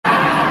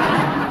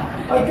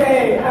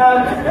Okay,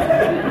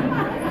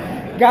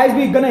 guys,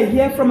 we're going to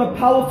hear from a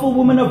powerful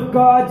woman of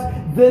God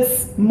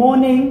this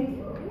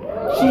morning.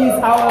 She's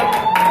our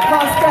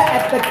pastor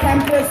at the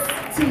campus,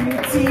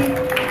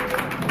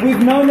 TUT. We've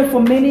known her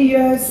for many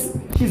years.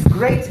 She's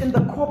great in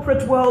the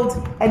corporate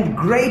world and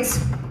great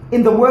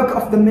in the work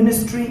of the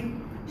ministry.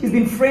 She's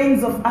been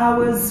friends of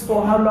ours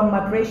for how long,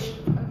 my precious?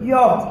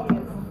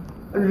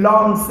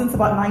 Long, since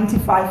about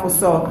 95 or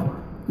so.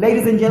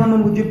 Ladies and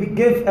gentlemen, would you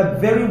give a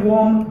very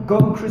warm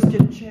Go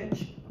Christian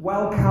Church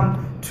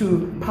welcome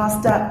to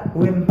Pastor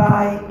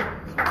Wimbai.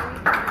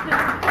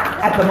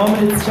 At the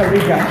moment, it's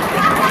Shariga.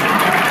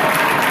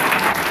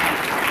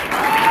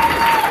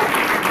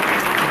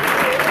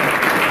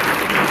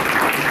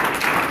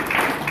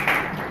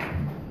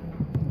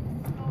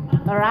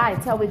 All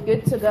right, are we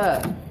good to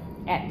go?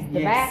 At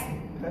the back?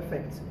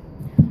 Perfect.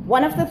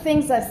 One of the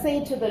things I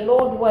said to the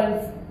Lord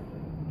was,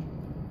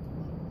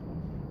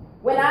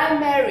 when I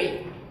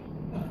marry,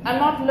 I'm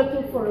not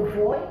looking for a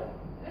boy,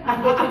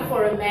 I'm looking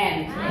for a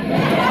man.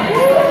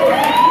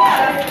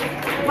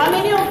 How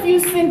many of you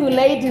single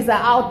ladies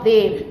are out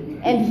there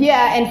and hear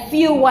and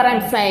feel what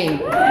I'm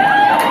saying?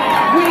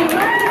 Let me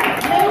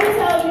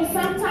tell you,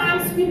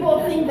 sometimes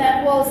people think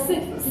that, well,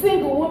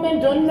 single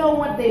women don't know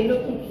what they're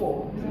looking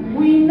for.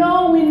 We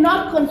know, we're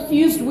not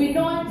confused, we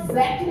know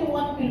exactly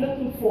what we're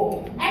looking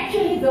for.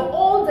 Actually, the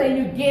older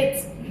you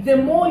get, the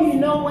more you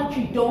know what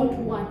you don't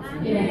want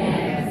in a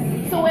man.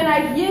 So when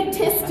I hear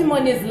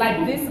testimonies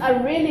like this, I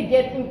really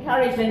get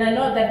encouraged and I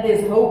know that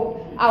there's hope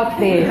out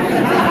there.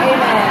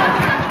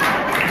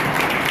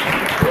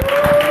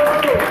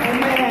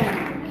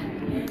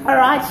 Amen. All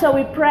right, shall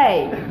we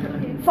pray?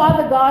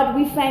 Father God,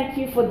 we thank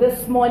you for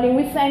this morning.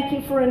 We thank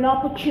you for an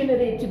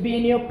opportunity to be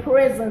in your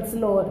presence,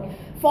 Lord.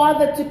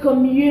 Father, to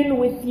commune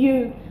with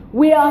you.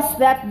 We ask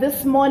that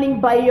this morning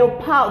by your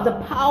power, the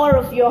power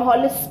of your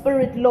Holy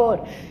Spirit,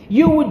 Lord,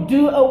 you would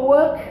do a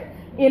work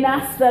in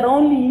us that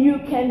only you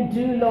can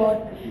do, Lord.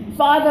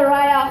 Father,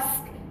 I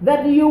ask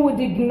that you would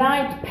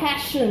ignite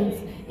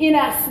passions in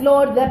us,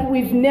 Lord, that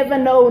we've never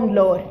known,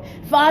 Lord.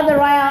 Father,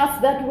 I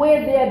ask that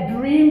where there are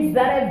dreams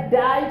that have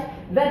died,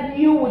 that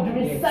you would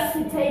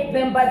resuscitate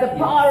them by the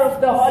power of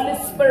the Holy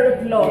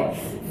Spirit, Lord.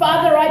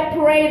 Father, I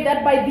pray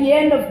that by the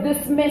end of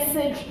this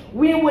message,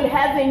 we will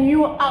have a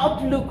new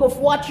outlook of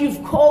what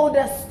you've called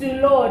us to,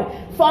 Lord.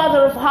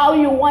 Father, of how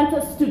you want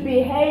us to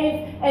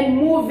behave and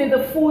move in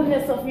the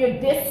fullness of your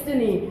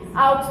destiny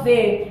out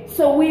there.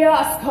 So we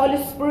ask,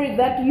 Holy Spirit,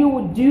 that you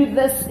would do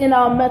this in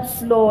our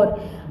midst, Lord.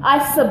 I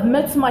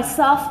submit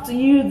myself to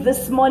you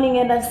this morning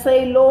and I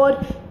say,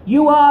 Lord,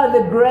 you are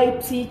the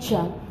great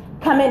teacher.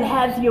 Come and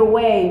have your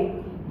way.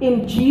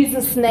 In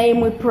Jesus'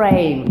 name we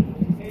pray.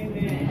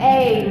 Amen.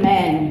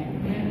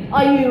 Amen.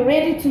 Are you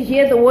ready to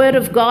hear the word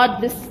of God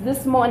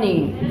this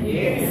morning?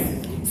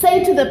 Yes.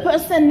 Say to the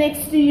person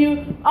next to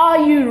you, are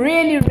you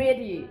really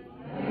ready?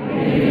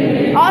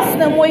 Ask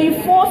them, were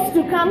you forced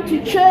to come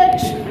to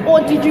church, or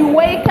did you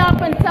wake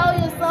up and tell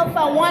yourself,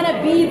 I want to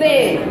be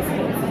there?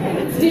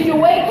 Did you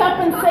wake up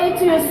and say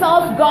to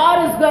yourself,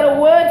 God has got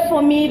a word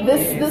for me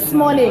this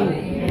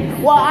morning?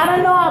 Well, I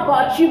don't know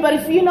about you, but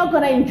if you're not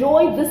going to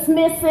enjoy this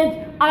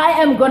message, I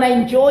am going to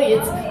enjoy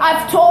it.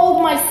 I've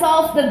told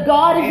myself that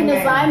God, even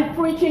as I'm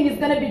preaching, is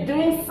going to be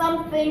doing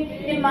something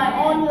in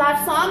my own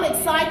life. So I'm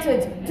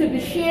excited to be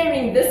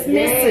sharing this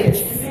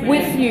message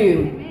with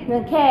you.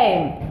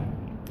 Okay.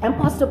 And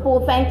Pastor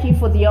Paul, thank you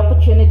for the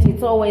opportunity.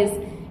 It's always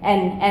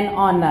an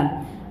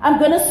honor. I'm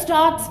going to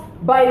start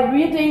by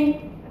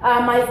reading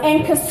my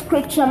anchor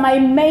scripture, my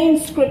main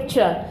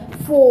scripture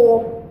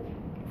for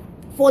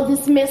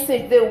this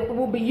message.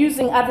 We'll be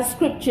using other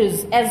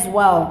scriptures as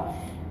well.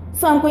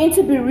 So I'm going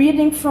to be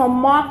reading from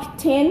Mark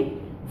 10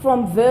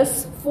 from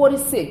verse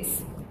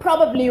 46.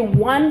 Probably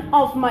one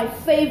of my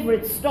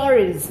favorite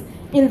stories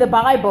in the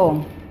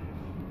Bible.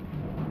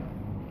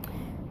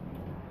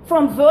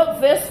 From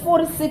verse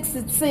 46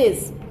 it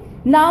says,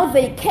 now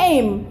they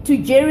came to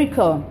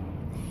Jericho.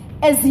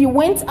 As he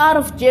went out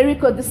of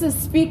Jericho, this is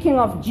speaking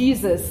of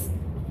Jesus.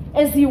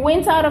 As he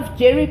went out of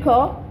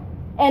Jericho,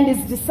 and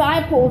his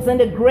disciples and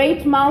a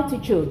great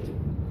multitude,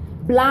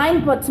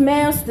 blind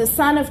Bartimaeus, the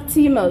son of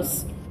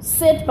Timaeus,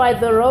 sat by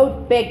the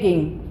road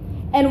begging.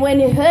 And when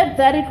he heard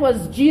that it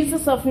was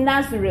Jesus of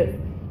Nazareth,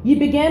 he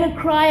began to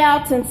cry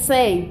out and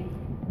say,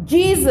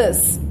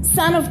 Jesus,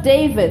 son of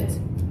David,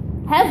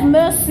 have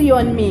mercy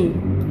on me.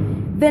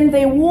 Then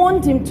they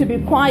warned him to be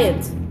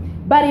quiet,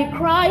 but he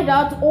cried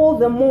out all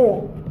the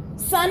more,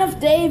 Son of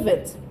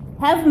David,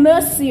 have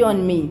mercy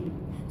on me.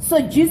 So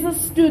Jesus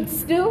stood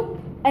still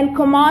and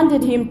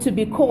commanded him to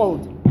be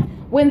called.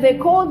 When they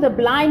called the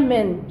blind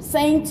man,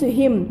 saying to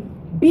him,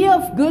 be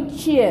of good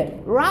cheer,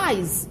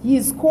 rise, he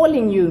is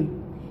calling you.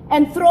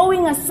 And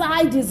throwing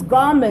aside his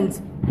garment,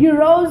 he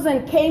rose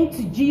and came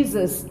to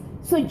Jesus.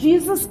 So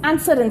Jesus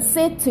answered and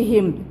said to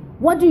him,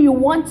 what do you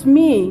want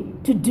me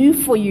to do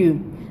for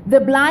you? The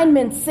blind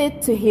man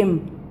said to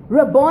him,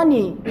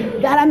 Rabboni,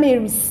 that I may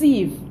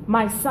receive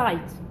my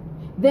sight.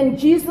 Then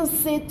Jesus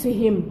said to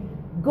him,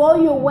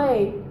 go your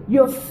way,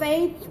 your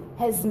faith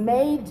has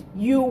made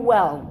you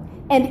well.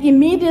 and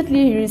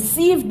immediately he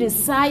received his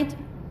sight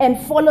and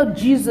followed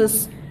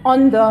Jesus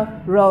on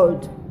the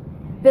road.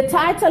 The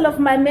title of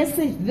my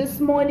message this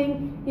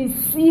morning is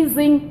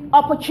Seizing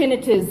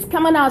Opportunities.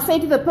 Come on now, say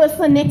to the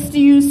person next to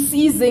you,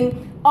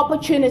 seizing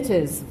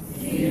opportunities.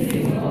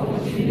 Seizing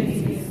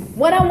opportunities.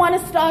 What I want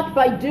to start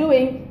by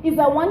doing is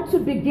I want to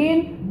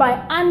begin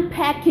by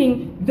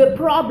unpacking the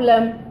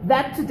problem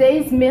that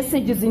today's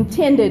message is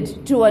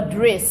intended to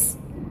address.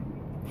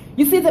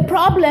 You see, the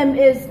problem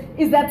is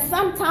that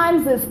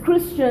sometimes as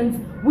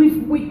Christians, we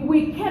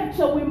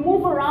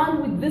move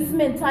around with this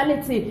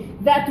mentality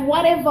that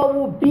whatever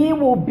will be,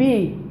 will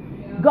be.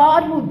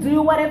 God will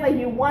do whatever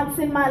he wants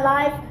in my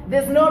life.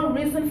 There's no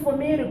reason for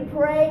me to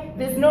pray.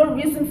 There's no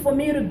reason for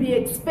me to be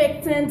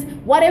expectant.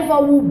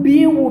 Whatever will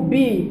be, will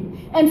be.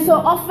 And so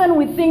often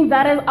we think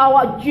that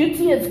our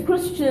duty as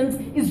Christians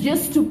is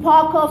just to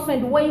park off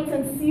and wait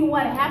and see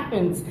what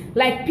happens.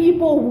 Like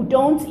people who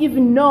don't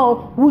even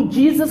know who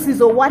Jesus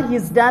is or what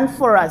he's done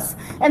for us.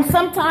 And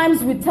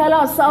sometimes we tell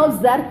ourselves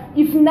that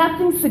if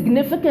nothing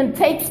significant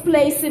takes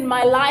place in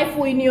my life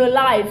or in your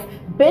life,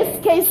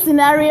 best case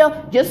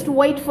scenario, just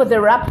wait for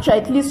the rapture.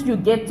 At least you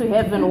get to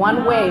heaven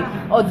one way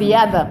or the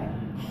other.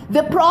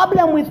 The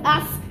problem with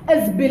us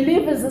as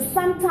believers is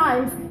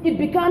sometimes it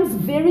becomes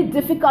very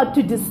difficult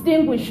to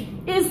distinguish,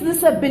 is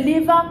this a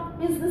believer?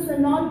 Is this a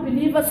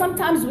non-believer?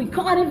 Sometimes we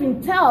can't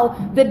even tell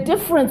the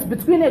difference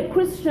between a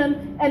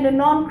Christian and a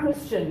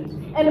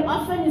non-Christian. And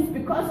often it's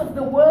because of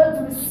the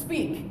words we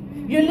speak.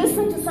 You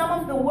listen to some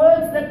of the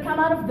words that come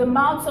out of the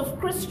mouths of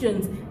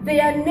Christians. They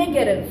are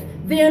negative.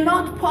 They are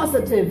not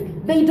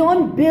positive. They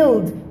don't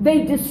build.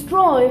 They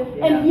destroy.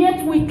 And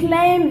yet we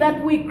claim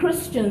that we're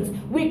Christians.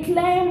 We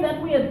claim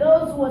that we are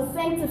those who are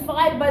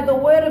sanctified by the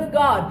word of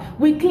God.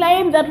 We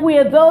claim that we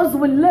are those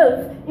who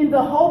live in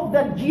the hope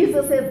that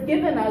Jesus has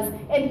given us.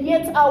 And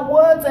yet our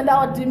words and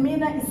our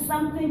demeanor is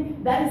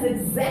something that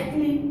is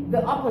exactly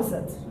the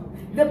opposite.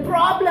 The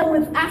problem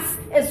with us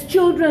as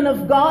children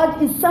of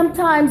God is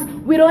sometimes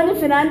we don't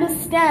even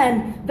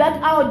understand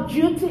that our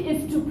duty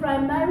is to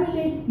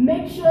primarily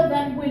make sure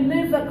that we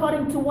live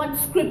according to what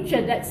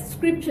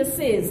Scripture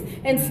says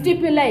and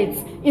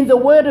stipulates in the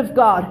Word of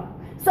God.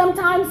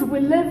 Sometimes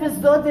we live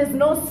as though there's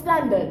no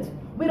standard.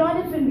 We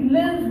don't even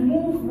live,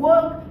 move,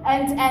 work,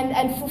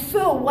 and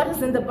fulfill what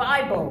is in the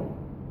Bible.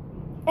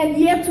 And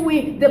yet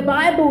the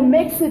Bible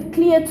makes it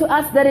clear to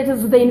us that it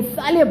is the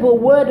infallible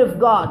Word of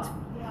God.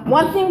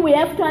 One thing we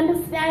have to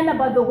understand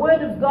about the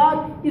Word of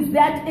God is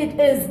that it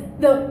is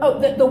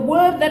the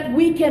Word that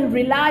we can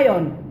rely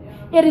on.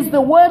 It is the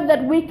Word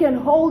that we can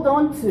hold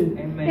on to.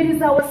 Amen. It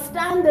is our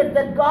standard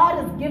that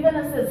God has given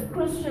us as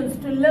Christians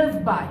to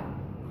live by.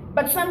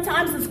 But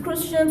sometimes as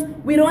Christians,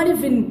 we don't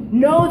even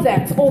know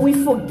that, or we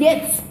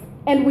forget,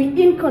 and we're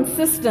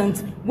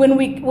inconsistent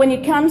when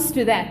it comes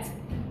to that.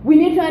 We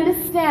need to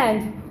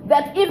understand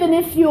that even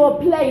if you are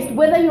placed,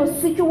 whether your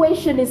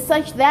situation is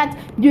such that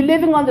you're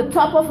living on the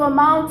top of a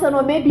mountain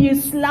or maybe you're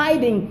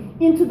sliding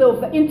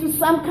into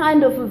some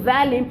kind of a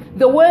valley,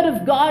 the Word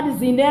of God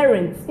is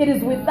inerrant. It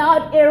is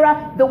without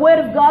error. The Word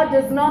of God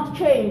does not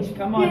change.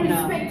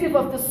 Irrespective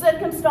of the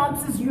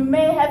circumstances you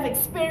may have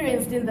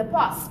experienced in the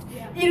past,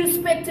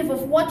 irrespective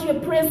of what your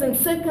present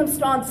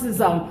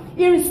circumstances are,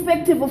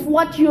 irrespective of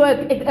what you are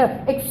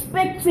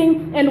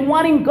expecting and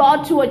wanting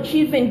God to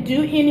achieve and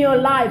do in your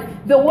life,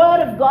 the Word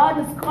of God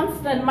is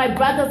constant, my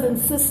brothers and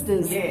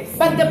sisters. Yes.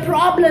 But the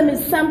problem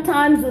is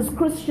sometimes as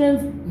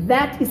Christians,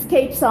 that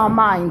escapes our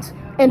mind.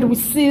 And we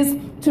cease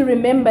to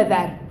remember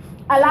that.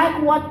 I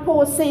like what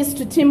Paul says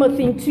to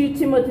Timothy in 2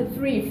 Timothy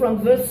 3 from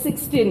verse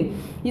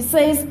 16. He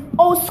says,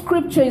 all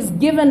Scripture is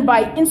given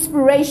by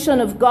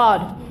inspiration of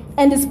God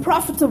and is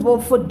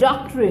profitable for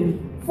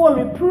doctrine, for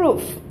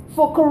reproof,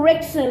 for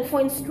correction,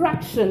 for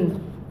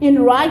instruction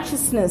in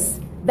righteousness,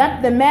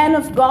 that the man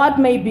of God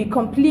may be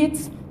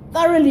complete,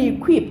 thoroughly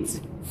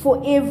equipped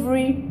for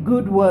every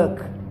good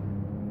work.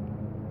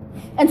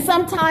 And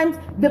sometimes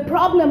the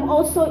problem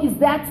also is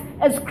that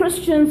as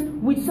Christians,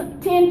 we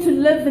tend to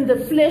live in the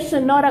flesh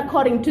and not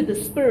according to the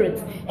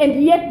Spirit.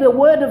 And yet the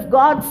Word of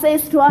God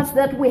says to us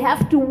that we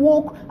have to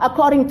walk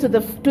according to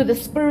the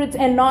Spirit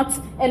and not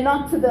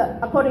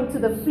according to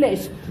the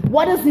flesh.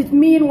 What does it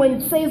mean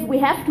when it says we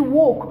have to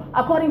walk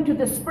according to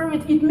the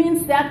Spirit? It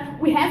means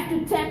that we have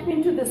to tap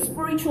into the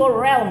spiritual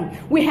realm.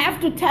 We have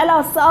to tell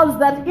ourselves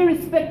that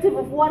irrespective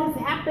of what is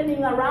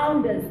happening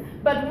around us,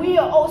 but we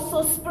are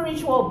also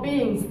spiritual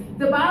beings.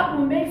 The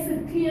Bible makes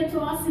it clear to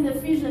us in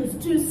Ephesians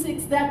 2:6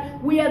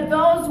 that we are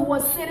those who are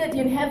seated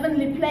in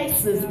heavenly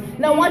places.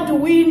 Now, what do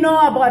we know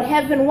about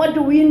heaven? What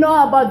do we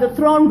know about the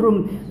throne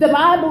room? The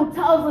Bible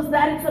tells us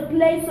that it's a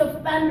place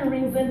of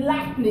thunderings and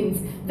lightnings.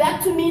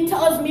 That to me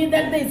tells me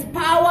that there's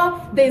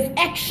power, there's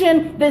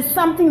action, there's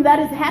something that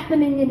is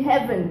happening in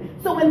heaven.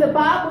 So when the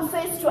Bible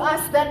says to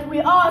us that we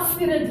are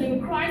seated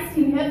in Christ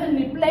in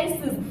heavenly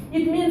places,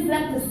 it means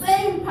that the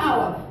same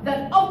power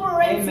that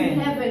operates in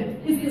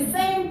heaven is the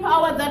same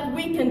power that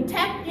we can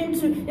tap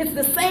into. It's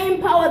the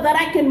same power that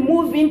I can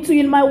move into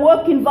in my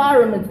work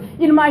environment,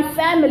 in my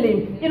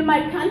family, in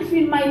my country,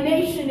 in my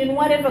nation, in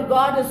whatever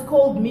God has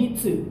called me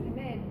to.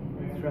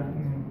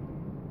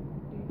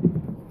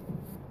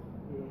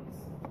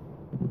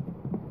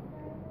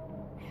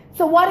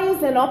 So what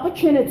is an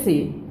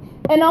opportunity?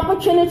 An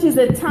opportunity is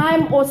a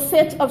time or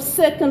set of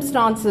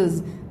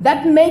circumstances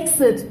that makes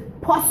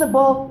it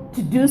possible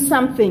to do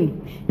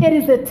something. It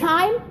is a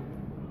time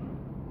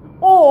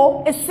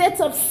or a set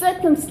of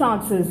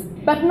circumstances,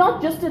 but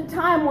not just a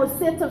time or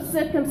set of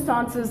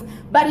circumstances,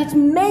 but it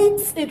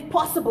makes it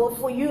possible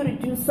for you to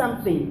do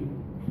something.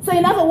 So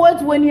in other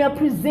words, when you are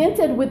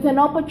presented with an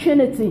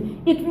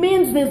opportunity, it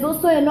means there's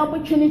also an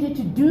opportunity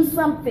to do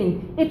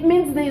something. It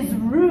means there's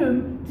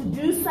room to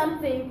do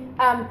something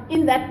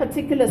in that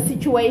particular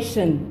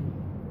situation.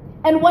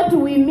 And what do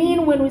we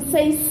mean when we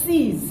say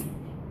seize?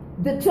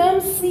 The term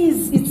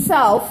seize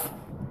itself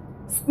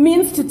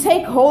means to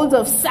take hold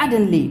of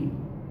suddenly.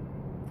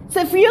 So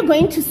if you're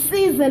going to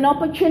seize an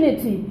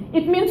opportunity,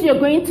 it means you're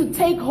going to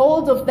take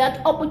hold of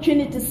that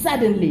opportunity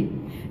suddenly.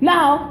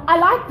 Now, I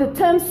like the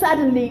term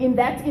suddenly in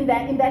that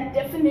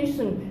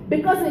definition,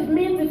 because it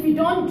means if you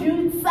don't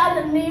do it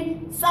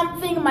suddenly,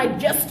 something might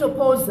just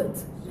oppose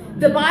it.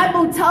 The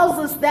Bible tells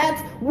us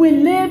that we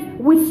live,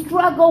 we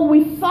struggle,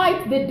 we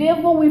fight the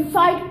devil, we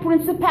fight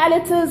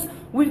principalities,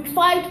 we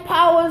fight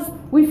powers,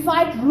 we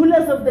fight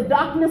rulers of the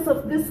darkness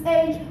of this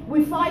age,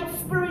 we fight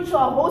spiritual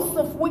hosts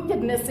of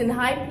wickedness in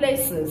high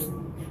places.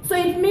 So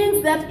it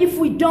means that if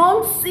we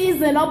don't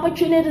seize an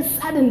opportunity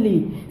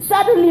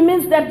suddenly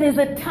means that there's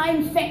a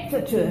time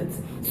factor to it.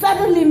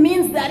 Suddenly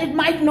means that it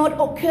might not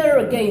occur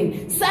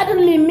again.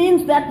 Suddenly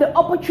means that the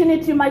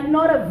opportunity might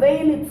not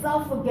avail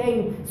itself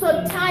again.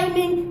 So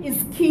timing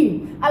is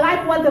key. I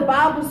like what the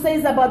Bible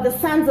says about the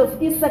sons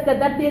of Issachar,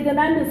 that they had an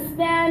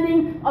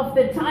understanding of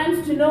the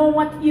times to know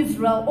what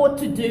Israel ought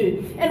to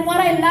do. And what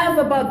I love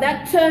about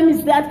that term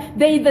is that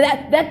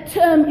that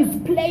term is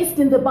placed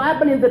in the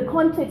Bible in the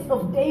context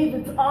of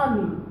David's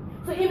army.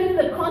 So even in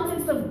the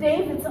context of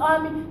David's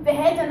army, they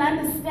had an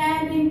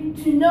understanding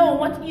to know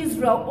what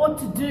Israel ought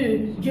to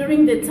do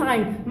during the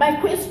time. My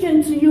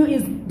question to you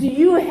is, do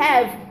you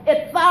have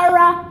a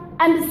thorough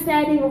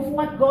understanding of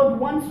what God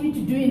wants you to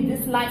do in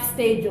this life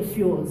stage of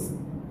yours?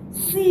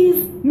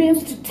 Seize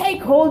means to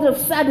take hold of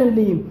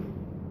suddenly.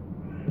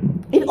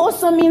 It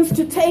also means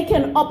to take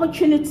an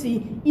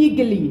opportunity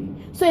eagerly.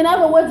 So in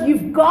other words,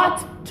 you've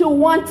got to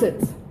want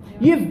it.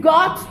 You've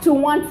got to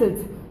want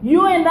it.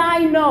 You and I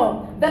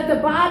know that the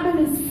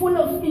Bible is full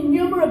of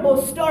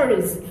innumerable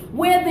stories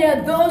where there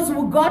are those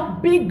who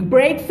got big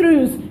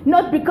breakthroughs,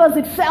 not because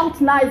it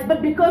felt nice,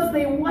 but because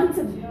they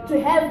wanted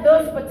to have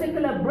those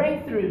particular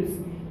breakthroughs.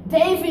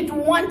 David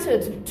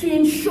wanted to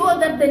ensure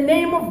that the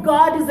name of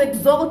God is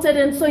exalted,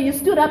 and so he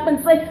stood up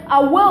and said,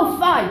 I will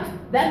fight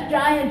that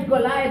giant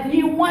Goliath.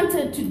 He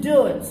wanted to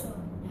do it.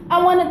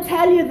 I want to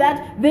tell you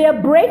that there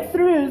are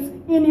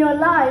breakthroughs in your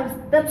lives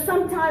that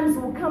sometimes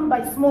will come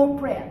by small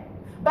prayer.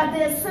 But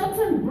there are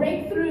certain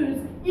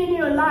breakthroughs in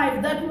your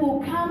life that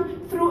will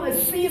come through a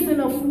season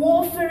of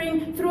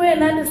warfaring, through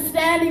an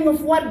understanding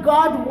of what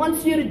God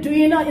wants you to do,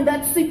 in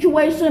that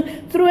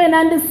situation, through an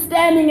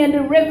understanding and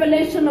a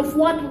revelation of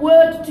what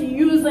word to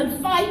use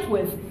and fight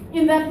with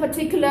in that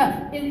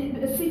particular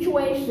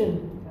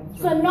situation.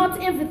 So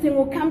not everything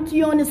will come to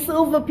you on a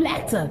silver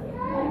platter.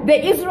 The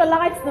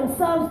Israelites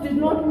themselves did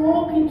not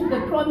walk into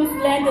the promised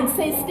land and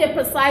say, step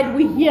aside,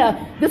 we're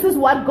here. This is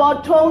what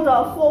God told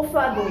our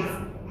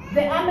forefathers.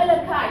 The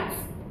Amalekites,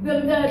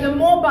 the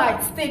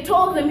Moabites, they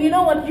told them, you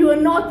know what, you are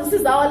not, this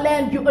is our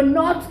land, you are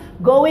not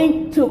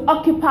going to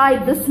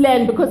occupy this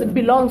land because it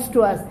belongs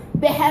to us.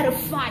 They had a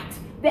fight.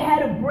 They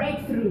had a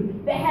breakthrough.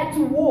 They had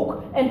to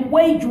walk and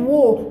wage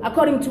war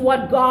according to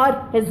what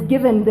God has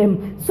given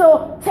them.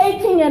 So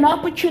taking an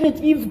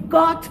opportunity, you've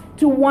got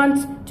to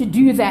want to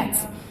do that.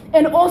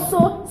 And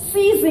also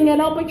seizing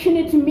an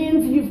opportunity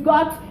means you've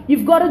got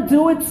to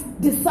do it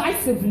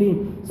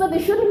decisively. So there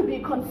shouldn't be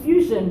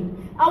confusion.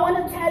 I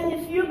want to tell you,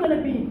 if you're going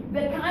to be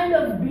the kind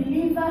of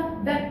believer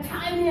that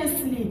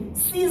timelessly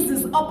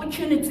seizes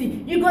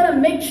opportunity, you've got to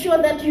make sure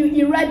that you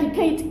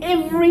eradicate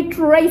every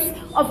trace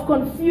of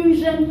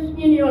confusion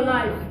in your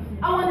life.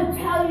 I want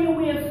to tell you,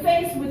 we are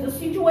faced with a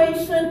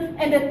situation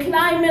and a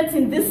climate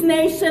in this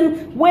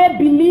nation where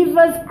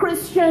believers,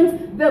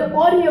 Christians, the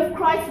body of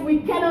Christ, we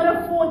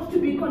cannot afford to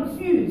be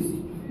confused.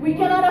 We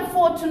cannot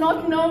afford to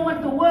not know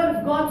what the Word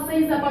of God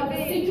says about the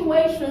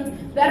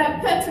situations that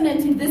are pertinent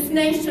in this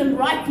nation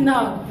right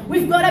now.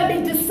 We've got to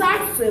be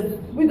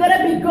decisive. We've got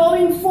to be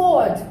going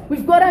forward.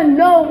 We've got to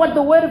know what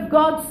the Word of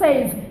God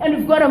says. And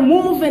we've got to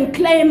move and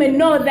claim and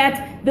know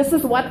that this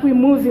is what we're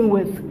moving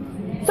with.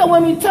 So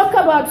when we talk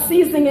about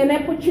seizing an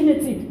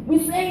opportunity,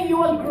 we say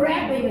you are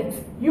grabbing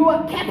it, you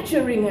are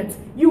capturing it,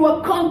 you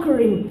are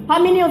conquering. How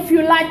many of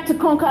you like to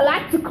conquer? I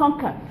like to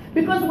conquer.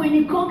 Because when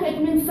you conquer,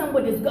 it means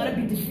somebody's got to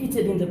be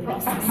defeated in the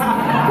process.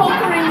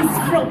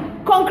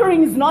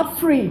 Conquering is not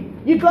free.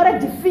 You got to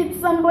defeat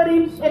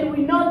somebody, and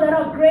we know that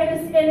our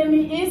greatest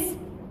enemy is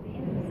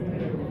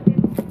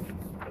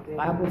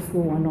Bible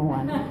School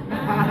 101.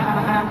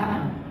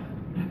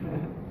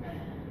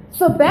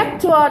 So back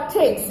to our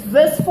text,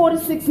 verse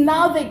 46.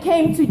 Now they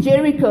came to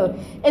Jericho.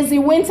 As he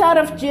went out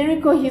of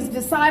Jericho, his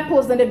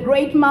disciples and a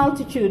great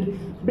multitude,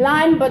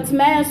 blind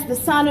Bartimaeus, the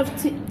son of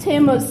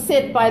Timaeus,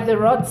 sat by the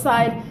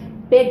roadside.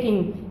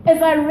 begging.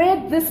 As I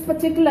read this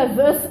particular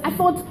verse, I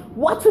thought,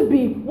 what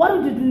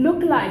would it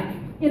look like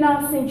in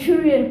our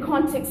centurion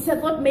context? I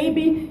thought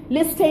maybe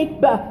let's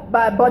take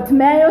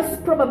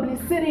Bartimaeus probably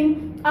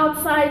sitting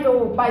outside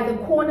or by the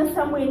corner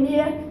somewhere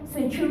near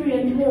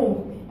Centurion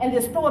Mall. And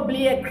there's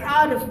probably a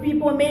crowd of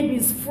people, maybe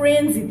his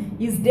friends,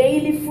 his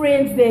daily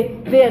friends,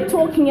 they're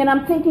talking, and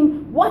I'm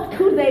thinking, what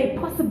could they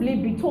possibly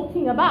be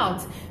talking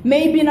about?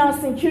 Maybe in our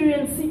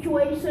centurion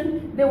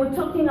situation, they were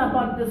talking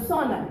about the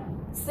SONA,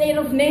 State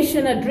of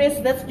Nation address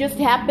that's just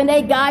happened.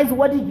 Hey guys,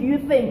 what did you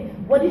think?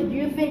 What did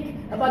you think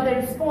about the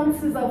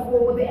responses of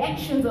or the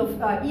actions of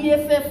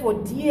EFF or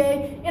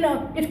DA?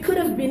 It could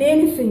have been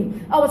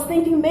anything. I was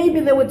thinking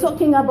maybe they were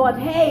talking about,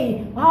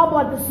 hey, how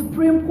about the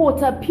Supreme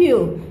Court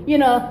appeal?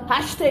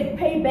 Hashtag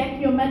pay back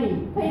your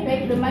money, pay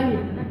back the money.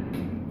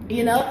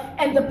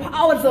 And the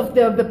powers of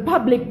the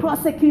public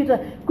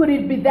prosecutor. Could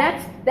it be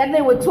that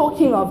they were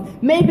talking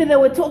of? Maybe they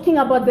were talking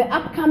about the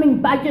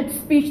upcoming budget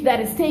speech that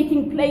is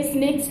taking place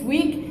next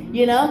week.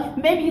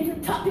 Maybe it's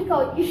a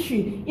topical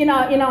issue in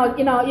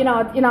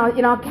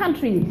our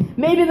country.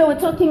 Maybe they were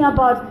talking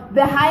about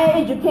the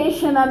Higher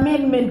Education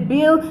Amendment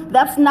Bill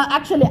that's now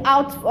actually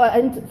out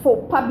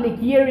for public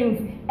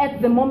hearings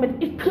at the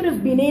moment. It could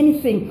have been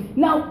anything.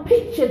 Now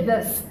picture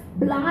this.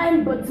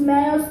 Blind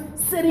Bartimaeus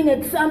sitting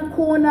at some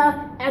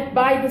corner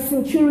by the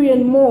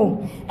Centurion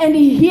Mall, and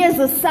he hears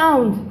a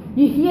sound.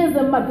 He hears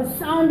the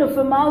sound of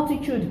a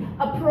multitude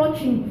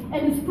approaching,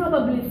 and he's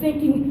probably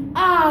thinking,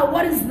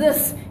 what is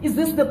this? Is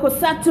this the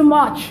Cosatu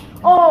March?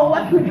 Oh,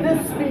 what could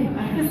this be?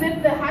 Is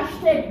it the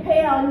hashtag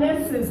pay our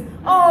nurses?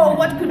 Oh,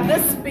 what could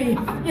this be?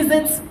 Is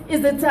it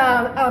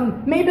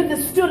maybe the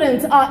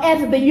students are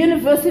at the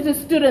university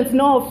students,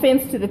 no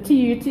offense to the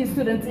TUT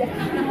students,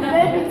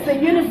 maybe it's the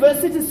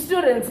university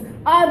students,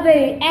 are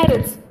they at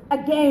it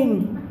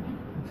again?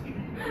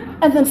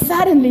 And then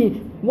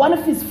suddenly, one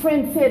of his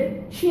friends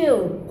said,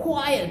 chill,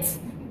 quiet,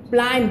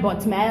 blind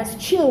Bartimaeus,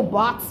 chill,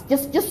 box,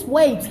 just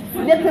wait.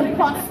 Let them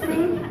pass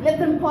through,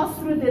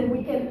 then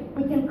we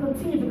can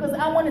continue, because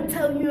I want to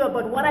tell you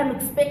about what I'm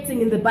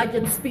expecting in the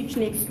budget speech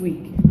next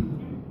week.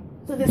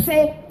 So they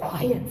say,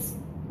 quiet,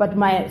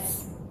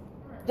 Bartimaeus.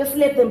 Just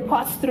let them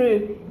pass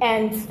through,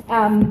 and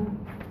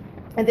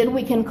then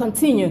we can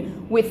continue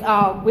with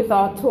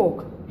our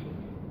talk.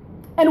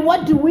 And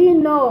what do we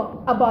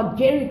know about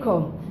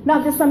Jericho? Now,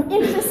 there's some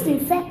interesting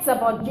facts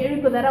about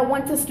Jericho that I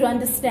want us to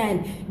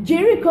understand.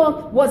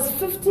 Jericho was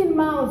 15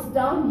 miles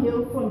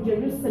downhill from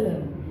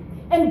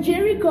Jerusalem. And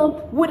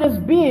Jericho would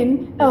have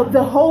been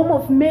the home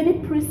of many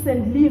priests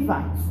and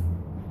Levites.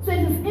 So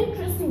it is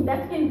interesting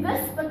that in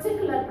this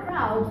particular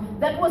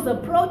crowd that was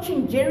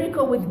approaching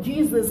Jericho with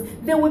Jesus,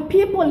 there were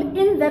people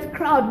in that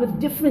crowd with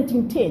different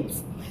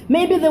intents.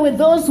 Maybe there were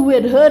those who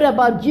had heard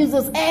about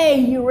Jesus.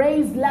 Hey, he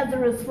raised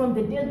Lazarus from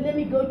the dead. Let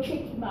me go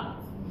check him out.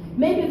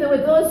 Maybe there were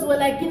those who were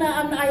like,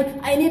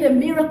 I need a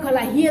miracle.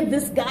 I hear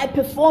this guy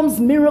performs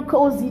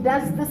miracles. He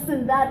does this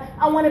and that.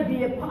 I want to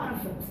be a part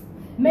of it.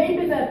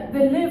 Maybe the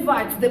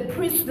Levites, the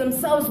priests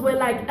themselves were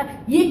like,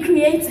 he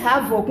creates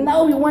havoc.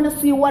 Now we want to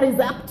see what he's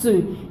up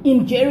to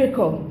in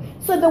Jericho.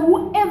 So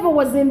whoever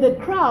was in the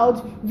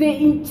crowd, their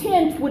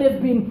intent would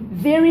have been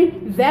very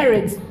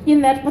varied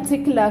in that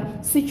particular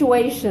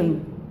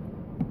situation.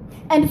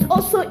 And it's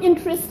also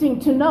interesting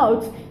to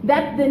note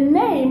that the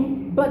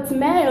name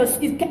Bartimaeus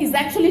is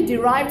actually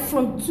derived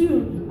from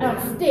two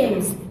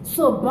stems.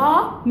 So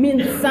Bar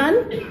means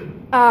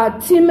son,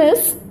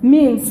 Timus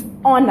means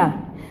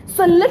honor.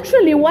 So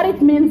literally what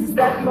it means is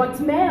that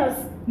Bartimaeus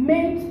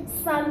meant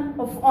son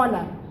of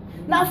honor.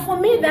 Now for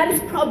me that is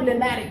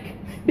problematic,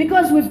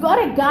 because we've got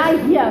a guy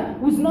here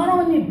who's not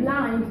only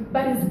blind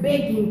but is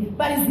begging,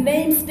 but his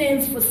name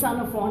stands for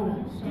son of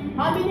honor.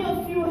 How many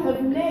of you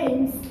have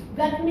names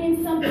that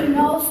mean something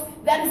else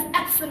that is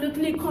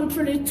absolutely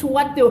contrary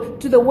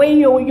to the way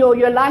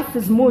your life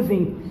is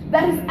moving?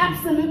 That is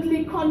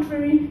absolutely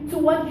contrary to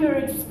what you're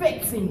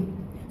expecting.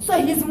 So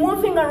he's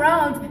moving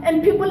around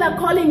and people are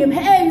calling him,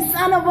 hey,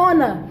 son of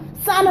honor,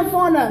 son of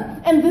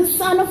honor. And this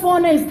son of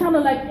honor is kind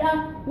of like,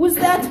 yeah, who's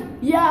that?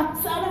 Yeah,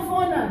 son of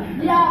honor.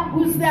 Yeah,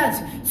 who's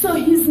that? So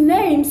his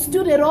name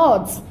stood at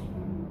odds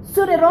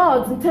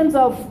in terms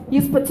of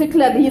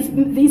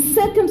his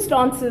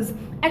circumstances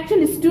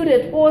actually stood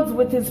at odds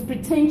with his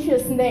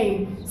pretentious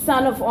name,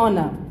 son of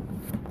honor.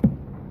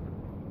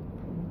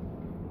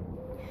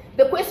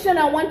 The question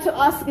I want to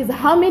ask is,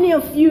 how many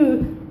of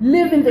you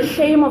live in the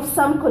shame of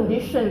some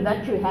condition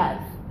that you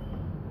have?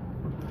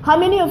 How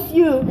many of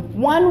you,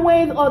 one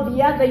way or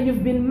the other,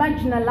 you've been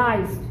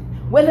marginalized,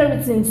 whether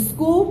it's in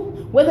school,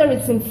 whether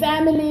it's in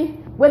family,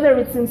 whether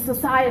it's in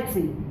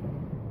society?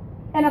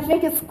 And I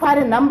think it's quite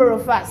a number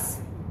of us.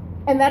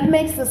 And that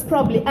makes us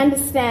probably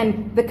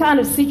understand the kind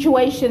of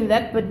situation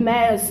that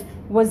Bartimaeus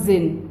was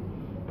in.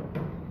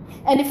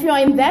 And if you're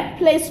in that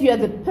place, you're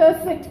the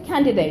perfect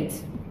candidate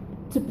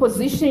to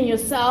position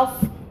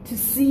yourself to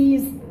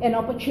seize an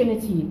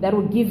opportunity that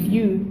will give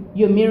you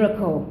your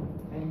miracle.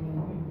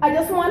 I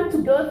just want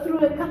to go through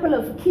a couple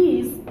of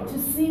keys to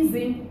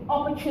seizing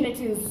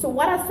opportunities. So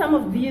what are some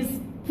of these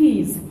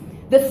keys?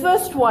 The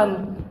first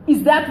one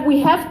is that we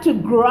have to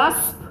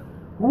grasp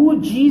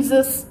who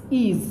Jesus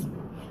is.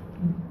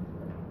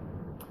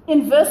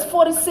 In verse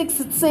 46,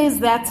 it says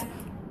that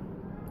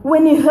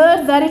when he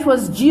heard that it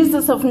was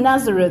Jesus of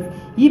Nazareth,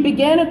 he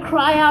began to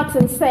cry out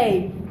and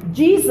say,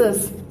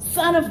 Jesus,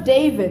 Son of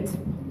David,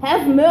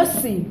 have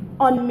mercy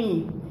on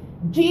me.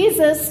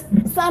 Jesus,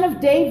 Son of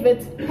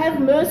David, have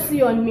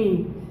mercy on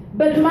me.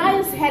 But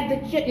Myers had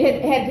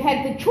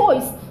the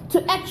choice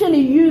to actually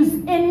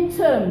use any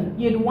term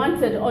he had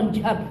wanted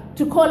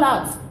to call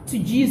out to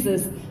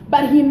Jesus.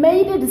 But he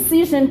made a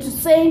decision to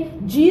say,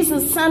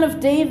 Jesus, Son of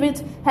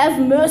David, have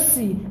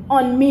mercy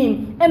on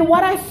me. And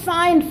what I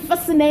find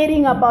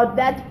fascinating about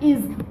that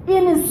is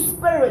in his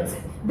spirit,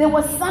 there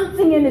was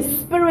something in his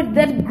spirit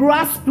that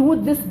grasped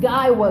who this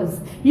guy was.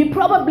 He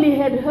probably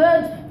had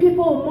heard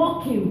people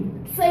mock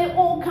him, say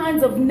all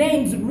kinds of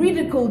names,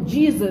 ridicule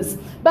Jesus.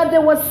 But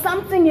there was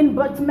something in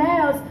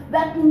Bartimaeus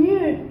that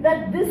knew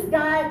that this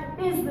guy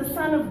is the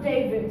Son of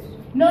David.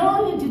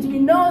 Not only did he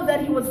know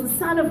that he was the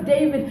Son of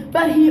David,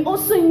 but he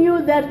also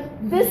knew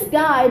that this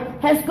guy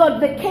has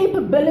got the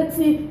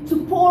capability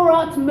to pour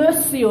out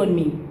mercy on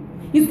me.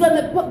 He's got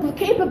the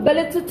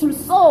capability to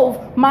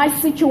solve my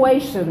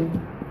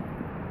situation.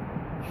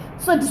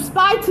 So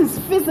despite his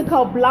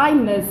physical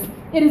blindness,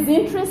 it is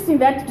interesting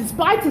that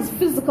despite his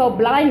physical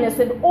blindness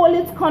and all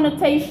its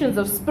connotations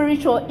of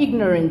spiritual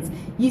ignorance,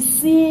 he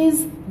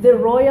sees the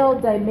royal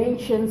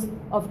dimensions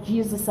of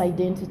Jesus'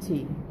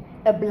 identity.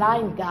 A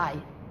blind guy.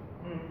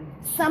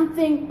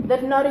 Something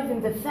that not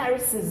even the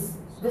Pharisees,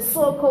 the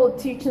so-called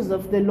teachers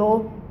of the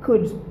law,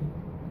 could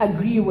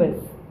agree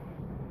with.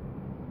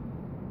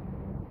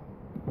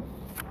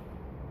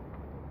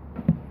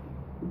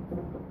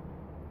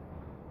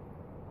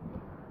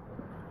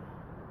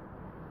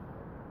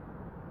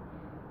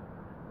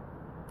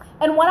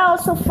 And what I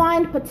also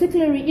find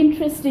particularly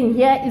interesting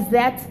here is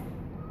that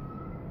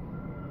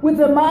with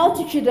the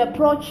multitude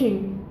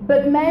approaching,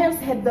 Bartimaeus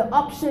had the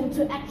option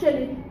to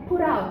actually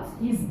put out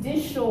his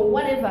dish or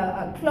whatever,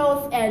 a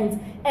cloth, and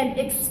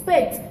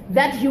expect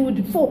that he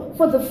would,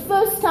 for the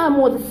first time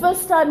or the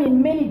first time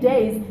in many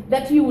days,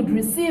 that he would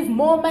receive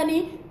more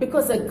money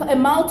because a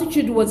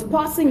multitude was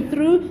passing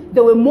through.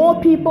 There were more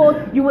people.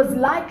 He was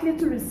likely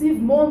to receive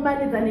more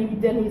money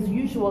than his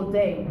usual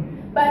day.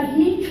 But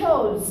he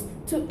chose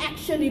to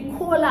actually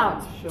call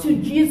out to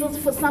Jesus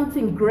for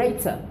something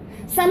greater.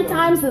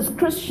 Sometimes as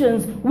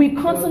Christians, we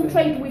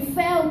concentrate, we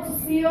fail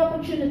to see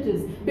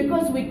opportunities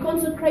because we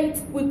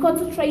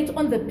concentrate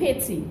on the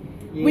petty.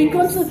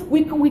 Yes.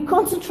 We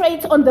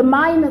concentrate on the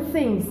minor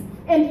things.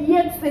 And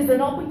yet there's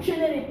an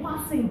opportunity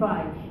passing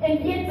by.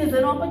 And yet there's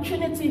an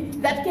opportunity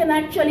that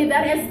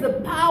has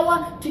the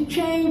power to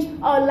change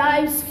our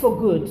lives for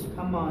good.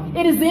 Come on.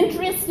 It is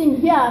interesting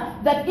here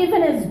that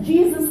even as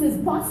Jesus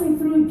is passing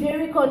through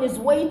Jericho on his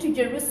way to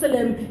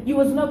Jerusalem, he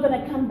was not going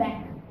to come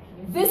back.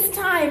 This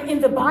time in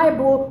the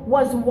Bible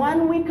was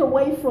 1 week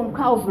away from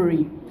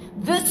Calvary.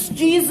 This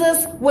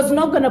Jesus was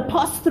not going to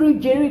pass through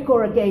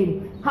Jericho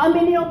again. How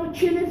many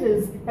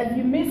opportunities have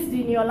you missed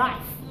in your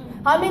life?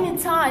 How many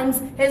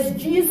times has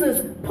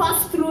Jesus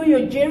passed through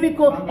your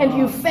Jericho and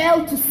you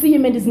failed to see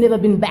him and he's never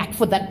been back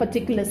for that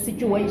particular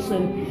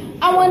situation?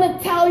 I want to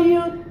tell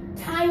you,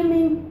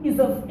 timing is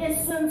of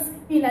essence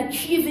in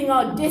achieving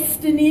our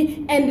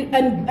destiny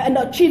and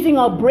achieving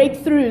our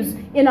breakthroughs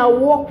in our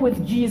walk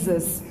with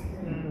Jesus.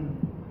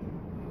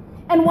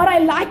 And what I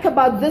like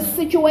about this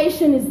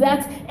situation is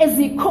that as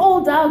he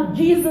called out,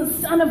 Jesus,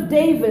 Son of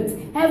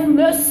David, have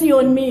mercy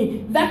on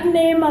me, that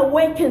name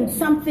awakened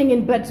something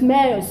in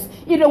Bartimaeus.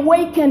 It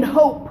awakened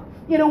hope.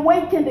 It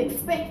awakened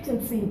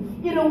expectancy.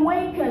 It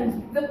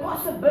awakened the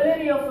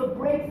possibility of a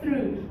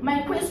breakthrough.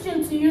 My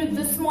question to you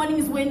this morning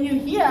is, when you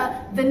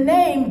hear the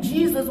name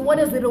Jesus, what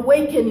does it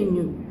awaken in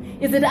you?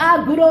 Is it,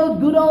 good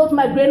old,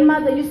 my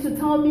grandmother used to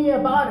tell me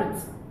about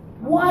it?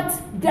 What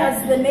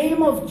does the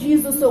name of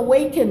Jesus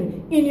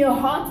awaken in your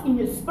heart, in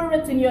your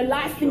spirit, in your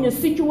life, in your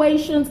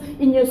situations,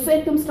 in your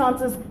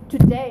circumstances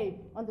today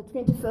on the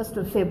 21st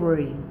of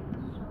February?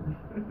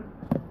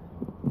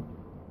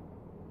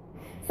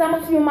 Some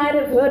of you might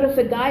have heard of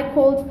a guy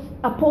called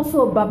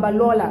Apostle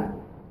Babalola.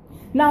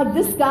 Now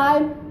this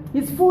guy,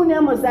 his full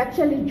name was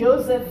actually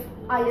Joseph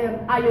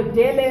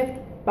Ayodele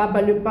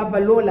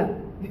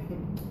Babalola.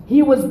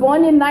 He was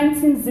born in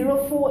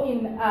 1904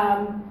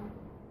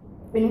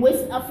 in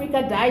West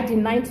Africa, died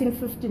in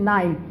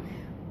 1959.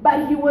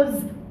 But he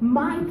was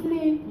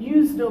mightily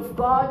used of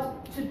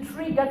God to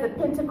trigger the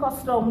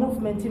Pentecostal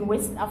movement in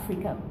West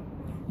Africa.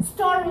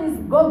 Stories,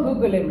 go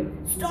Google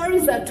him.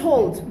 Stories are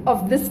told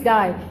of this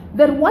guy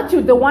that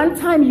the one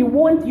time you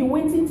went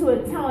into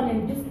a town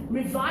and just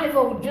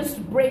revival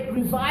just break,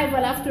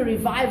 revival after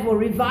revival,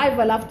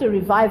 revival after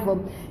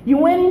revival. You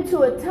went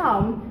into a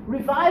town,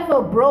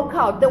 revival broke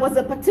out. There was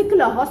a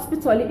particular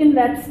hospital in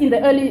that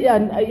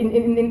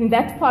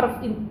part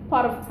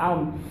of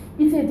town.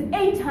 It had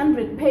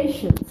 800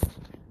 patients.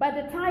 By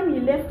the time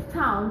he left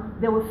town,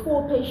 there were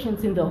 4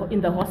 patients in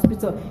the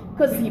hospital.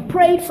 Because he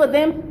prayed for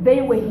them,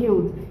 they were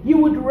healed. He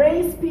would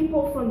raise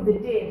people from the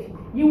dead.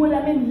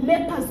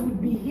 Lepers would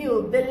be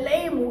healed. The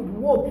lame would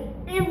walk.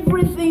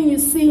 Everything you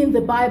see in the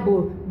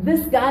Bible,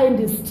 this guy and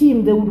his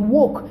team, they would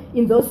walk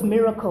in those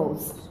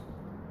miracles.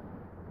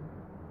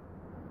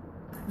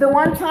 The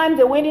one time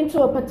they went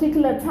into a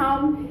particular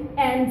town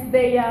and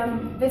they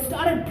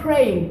started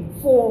praying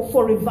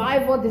for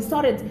revival. They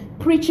started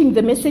preaching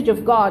the message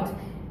of God.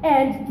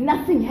 And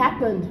nothing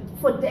happened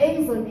for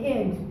days on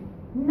end.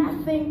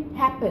 Nothing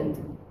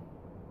happened.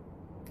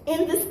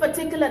 In this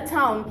particular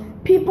town,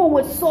 people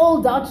were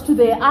sold out to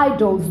their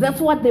idols. That's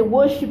what they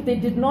worshipped. They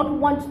did not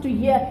want to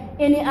hear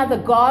any other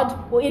god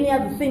or any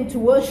other thing to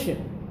worship.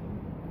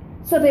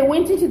 So they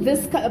went into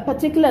this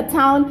particular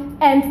town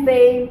and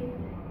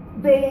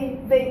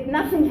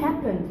nothing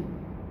happened.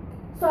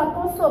 So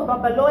Apostle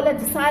Babalola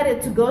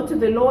decided to go to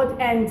the Lord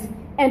and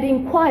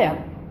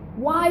inquire.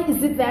 Why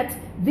is it that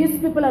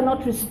these people are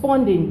not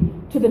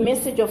responding to the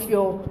message of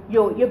your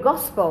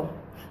gospel?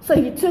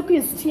 So he took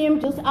his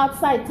team just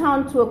outside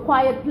town to a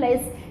quiet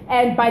place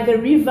and by the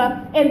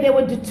river, and they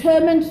were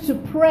determined to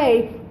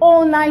pray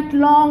all night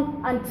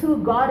long until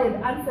God had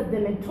answered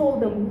them and told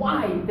them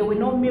why there were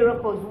no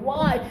miracles,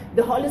 why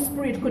the Holy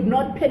Spirit could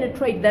not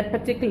penetrate that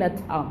particular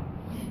town.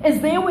 As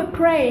they were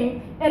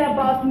praying at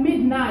about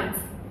midnight,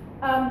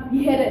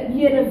 he had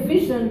a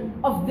vision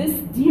of this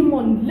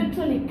demon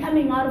literally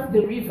coming out of the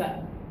river.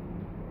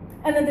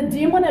 And then the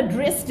demon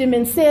addressed him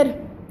and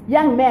said,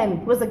 "Young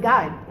man," was a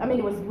guy.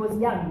 He was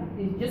young.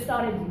 He just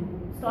started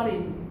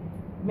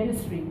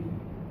ministry.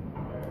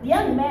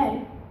 "Young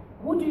man,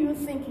 who do you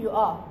think you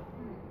are?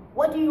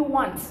 What do you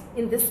want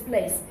in this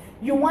place?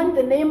 You want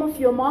the name of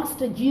your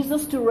master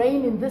Jesus to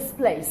reign in this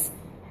place?"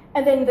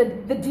 And then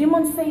the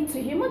demon said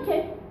to him,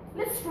 "Okay,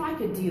 let's strike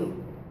a deal.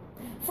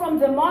 From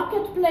the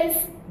marketplace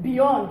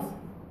beyond,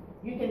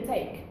 you can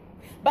take.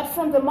 But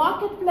from the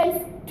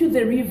marketplace to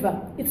the river,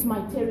 it's my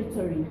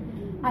territory.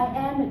 I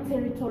am a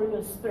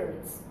territorial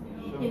spirit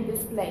in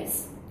this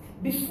place.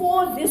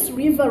 Before this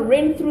river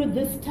ran through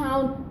this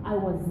town, I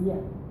was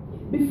here.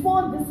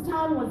 Before this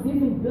town was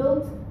even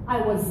built,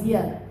 I was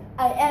here.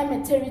 I am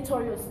a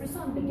territorial spirit." So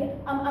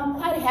I'm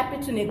quite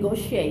happy to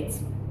negotiate.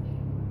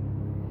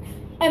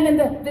 And then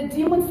the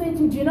demon said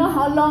to him, "Do you know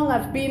how long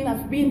I've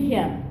been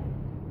here?"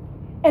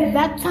 At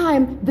that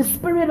time, the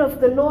Spirit of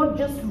the Lord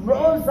just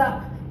rose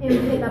up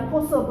in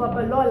Apostle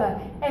Babalola,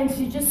 and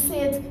she just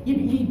said,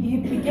 he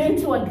began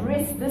to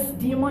address this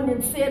demon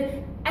and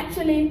said,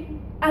 "Actually,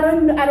 I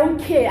don't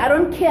care. I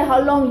don't care how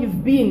long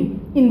you've been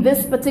in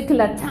this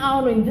particular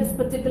town or in this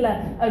particular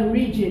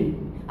region.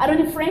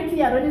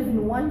 Frankly, I don't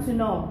even want to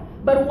know.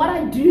 But what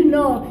I do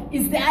know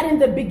is that in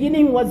the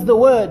beginning was the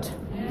Word.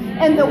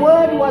 And the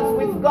Word was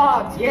with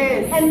God.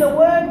 Yes. And the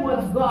Word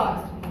was God."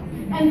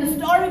 And the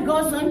story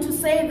goes on to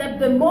say that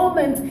the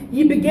moment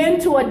he began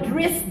to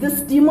address this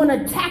demon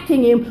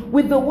attacking him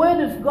with the word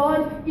of God,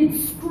 it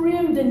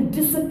screamed and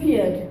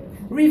disappeared.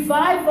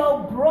 Revival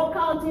broke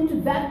out into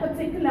that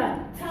particular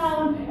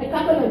town. A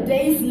couple of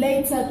days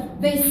later,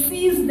 they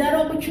seized that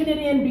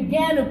opportunity and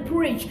began to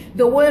preach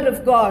the word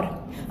of God.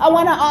 I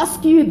want to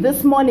ask you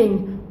this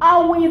morning,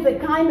 are we the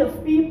kind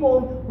of people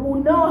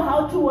who know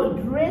how to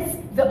address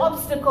the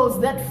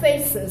obstacles that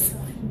face us?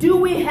 Do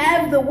we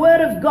have the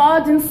word of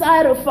God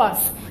inside of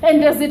us?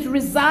 And does it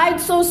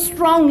reside so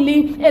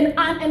strongly and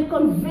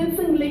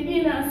convincingly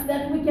in us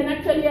that we can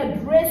actually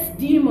address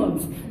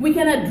demons? We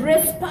can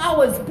address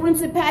powers,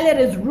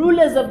 principalities,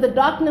 rulers of the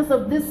darkness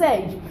of this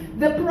age.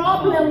 The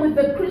problem with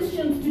the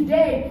Christians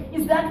today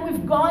is that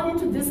we've gone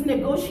into this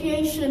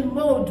negotiation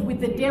mode with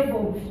the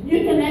devil.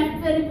 You can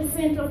have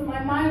 30% of my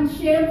mind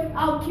share,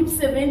 I'll keep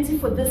 70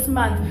 for this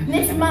month.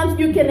 Next month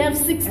you can have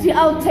 60,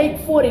 I'll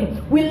take 40.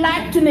 We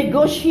like to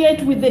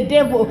negotiate with the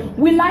devil.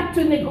 We like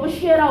to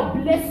negotiate our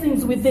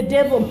blessings with the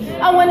devil.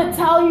 I want to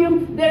tell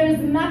you, there is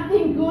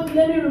nothing good.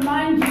 Let me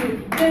remind you,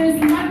 there is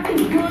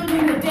nothing good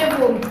in the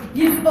devil.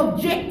 His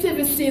objective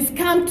is he's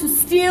come to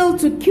steal,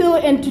 to kill,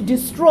 and to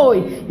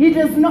destroy.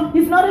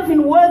 He's not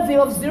even worthy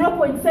of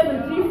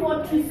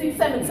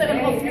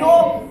 0.7342677 of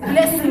your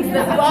blessings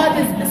that God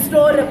has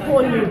bestowed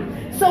upon you.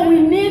 So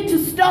we need to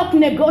stop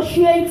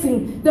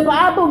negotiating. The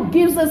Bible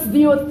gives us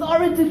the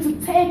authority to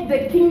take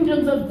the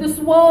kingdoms of this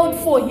world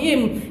for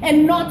Him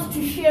and not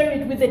to share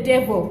it with the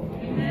devil.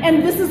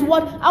 And this is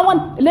what I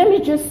want. Let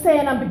me just say,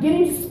 and I'm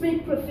beginning to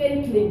speak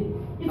prophetically.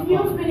 If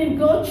you've been in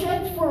Go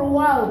Church for a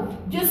while,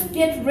 just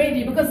get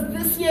ready, because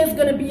this year is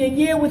going to be a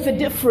year with a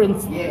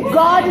difference. Yes.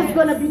 God is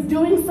going to be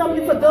doing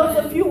something. For those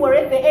of you who were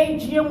at the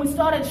AGM, we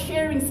started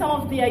sharing some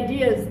of the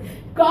ideas.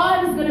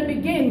 God is going to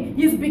begin.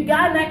 He's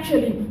begun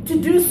actually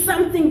to do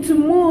something, to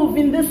move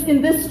in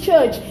this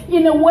church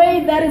in a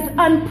way that is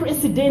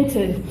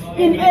unprecedented.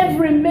 In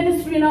every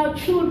ministry, in our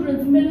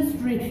children's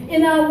ministry,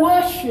 in our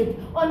worship,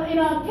 in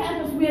our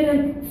campus. We had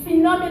a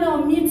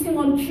phenomenal meeting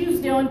on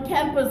Tuesday on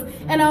campus,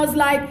 and I was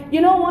like,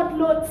 you know what,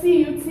 Lord,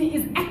 CUT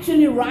is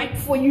actually right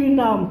for you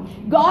now.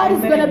 God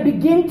is going to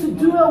begin to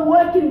do a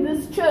work in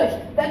this church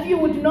that you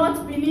would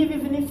not believe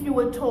even if you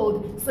were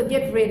told. So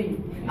get ready.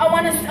 I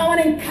want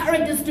to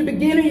encourage us to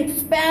begin to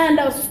expand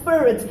our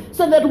spirits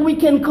so that we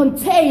can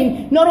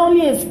contain, not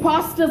only as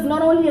pastors,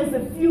 not only as a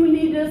few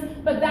leaders,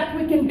 but that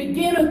we can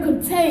begin to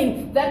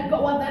contain that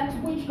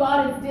which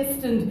God is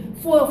destined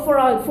for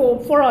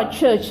our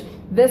church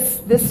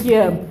this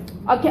year.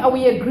 Okay, are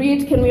we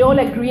agreed? Can we all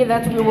agree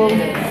that we will do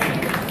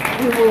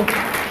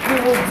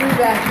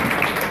that?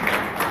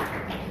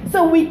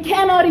 So we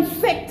cannot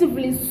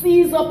effectively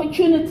seize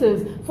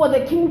opportunities for the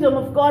kingdom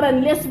of God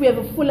unless we have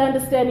a full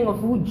understanding of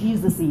who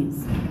Jesus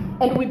is.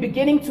 And we're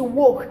beginning to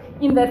walk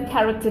in that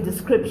character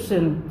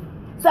description.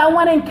 So I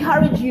want to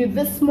encourage you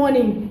this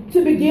morning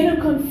to begin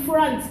to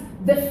confront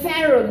the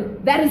Pharaoh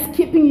that is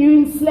keeping you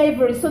in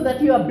slavery so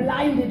that you are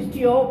blinded to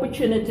your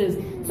opportunities.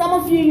 Some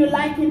of you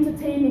like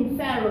entertaining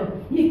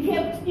Pharaoh. He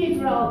kept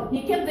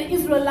the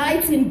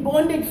Israelites in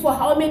bondage for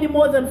how many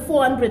more than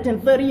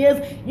 430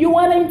 years? You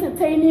want to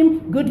entertain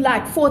him? Good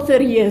luck,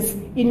 430 years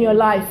in your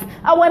life.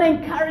 I want to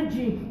encourage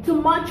you to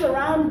march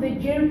around the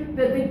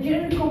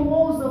Jericho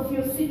walls of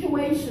your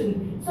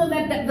situation so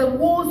that the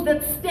walls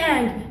that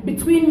stand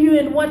between you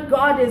and what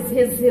God is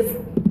his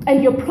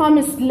and your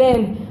promised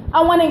land.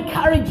 I want to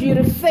encourage you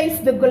to face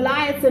the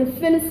Goliaths and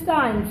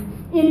Philistines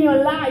in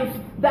your life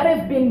that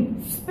have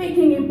been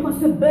speaking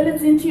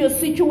impossibilities into your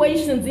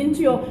situations,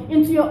 into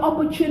your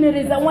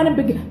opportunities. I want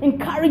to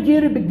encourage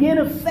you to begin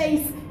to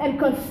face and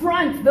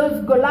confront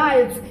those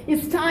Goliaths.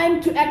 It's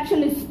time to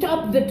actually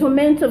stop the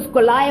torment of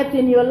Goliath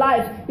in your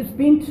life. It's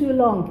been too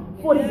long.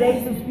 40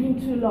 days has been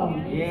too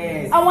long.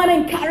 Yes. I want to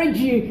encourage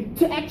you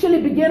to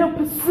actually begin to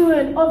pursue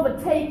and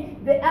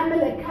overtake the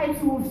Amalekites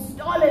who've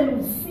stolen,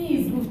 who've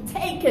seized, who've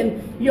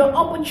taken your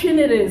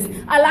opportunities.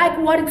 I like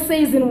what it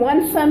says in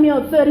 1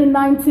 Samuel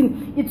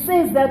 30:19. It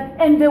says that,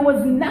 and there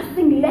was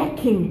nothing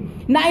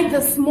lacking,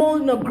 neither small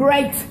nor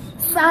great,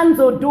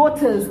 sons or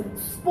daughters,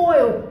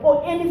 spoil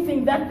or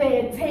anything that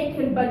they had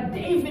taken, but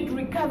David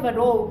recovered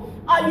all.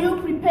 Are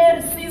you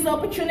prepared to seize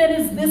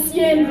opportunities this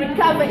year and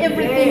recover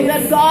everything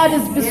that God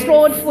has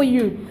bestowed for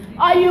you?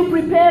 Are you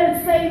prepared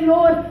to say,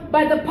 Lord,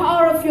 by the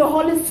power of your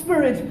Holy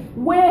Spirit,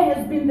 where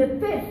has been the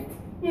theft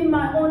in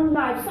my own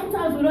life?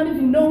 Sometimes we don't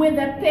even know where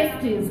that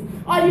theft is.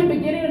 Are you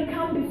beginning to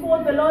come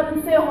before the Lord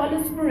and say,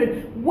 Holy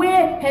Spirit,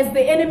 where has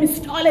the enemy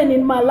stolen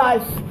in my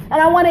life? And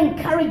I want to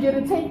encourage you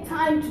to take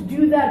time to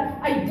do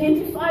that.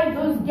 Identify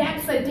those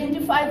gaps,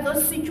 identify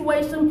those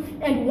situations,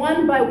 and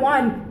one by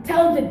one,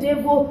 tell the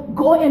devil,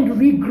 go and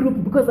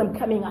regroup because I'm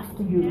coming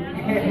after you. Go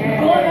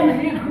and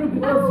regroup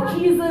because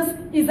Jesus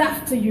is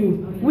after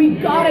you. We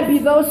got to be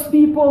those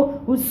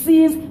people who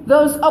seize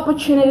those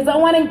opportunities. I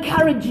want to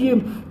encourage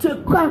you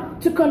to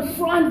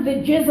confront the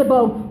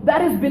Jezebel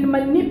that has been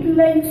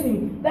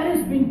manipulating, that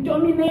has been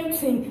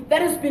dominating,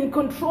 that has been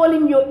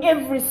controlling your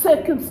every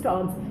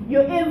circumstance,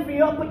 your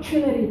every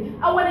opportunity.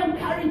 I want to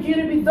encourage you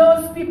to be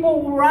those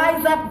people who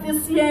rise up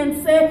this year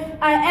and say,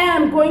 I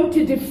am going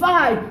to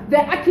defy the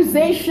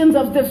accusations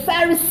of the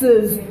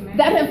Pharisees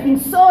that have been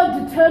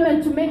so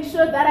determined to make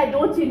sure that I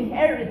don't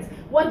inherit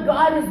what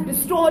God has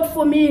bestowed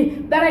for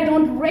me, that I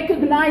don't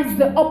recognize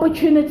the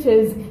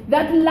opportunities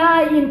that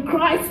lie in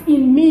Christ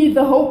in me,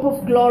 the hope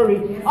of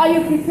glory. Are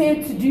you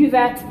prepared to do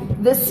that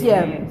this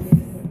year?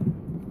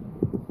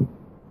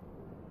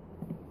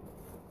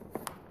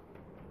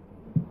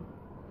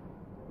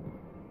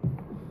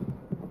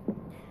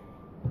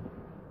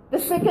 The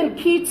second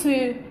key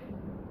to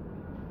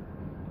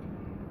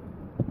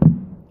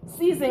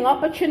seizing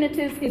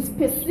opportunities is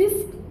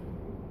persist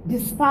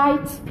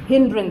despite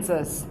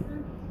hindrances.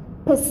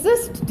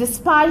 Persist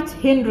despite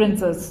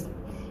hindrances.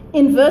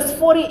 In verse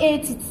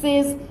 48 it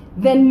says,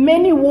 then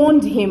many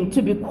warned him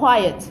to be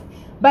quiet,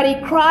 but he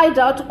cried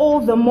out all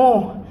the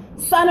more,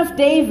 Son of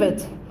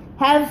David,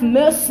 have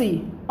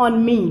mercy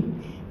on me.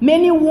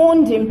 Many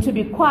warned him to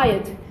be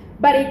quiet,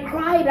 but he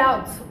cried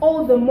out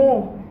all the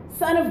more,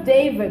 Son of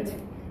David,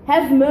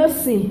 have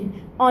mercy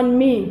on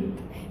me.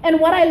 And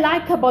what I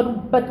like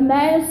about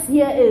Bartimaeus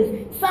here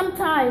is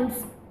sometimes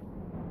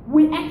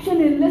we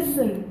actually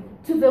listen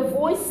to the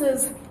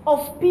voices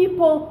of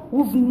people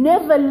who've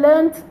never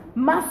learned,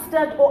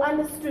 mastered, or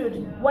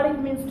understood what it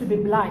means to be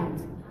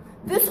blind.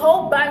 This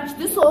whole bunch,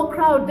 this whole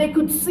crowd, they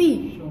could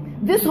see.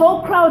 This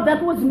whole crowd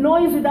that was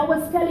noisy, that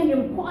was telling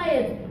him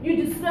quiet,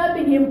 You're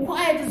disturbing him.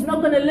 Quiet is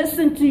not going to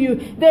listen to you.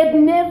 They'd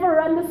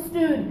never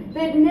understood.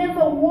 They'd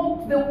never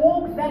walked the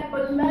walk that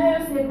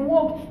Bartimaeus had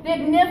walked.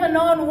 They'd never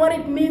known what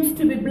it means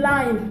to be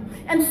blind.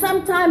 And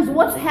sometimes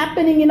what's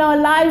happening in our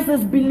lives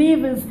as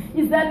believers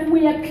is that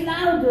we are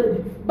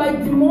clouded by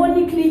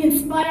demonically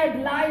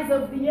inspired lies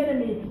of the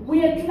enemy.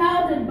 We are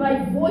clouded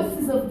by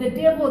voices of the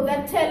devil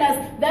that tell us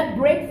that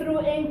breakthrough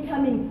ain't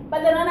coming.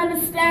 But they don't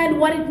understand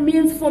what it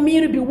means for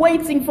me to be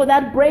waiting for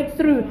that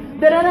breakthrough.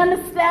 They don't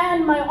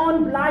understand my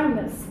own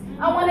blindness.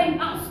 I want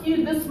to ask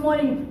you this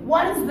morning,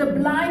 what is the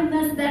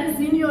blindness that is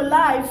in your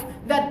life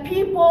that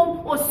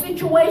people or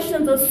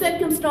situations or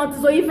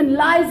circumstances or even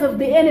lies of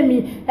the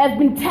enemy have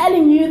been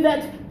telling you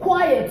that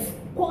quiet,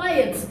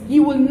 he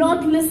will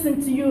not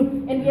listen to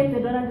you, and yet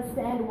they don't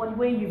understand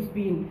where you've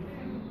been.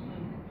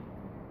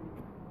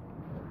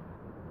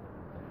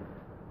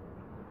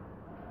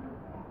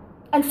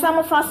 And some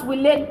of us, we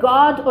let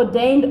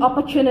God-ordained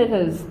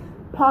opportunities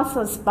pass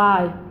us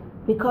by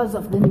because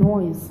of the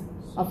noise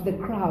of the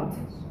crowd.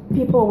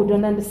 People who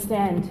don't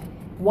understand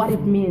what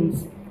it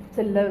means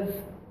to live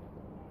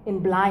in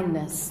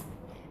blindness.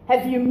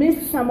 Have you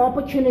missed some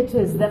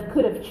opportunities that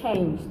could have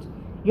changed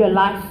your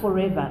life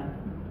forever?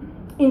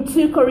 In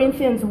 2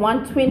 Corinthians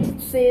 1:20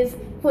 it says,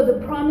 "For the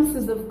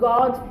promises of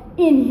God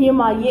in him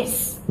are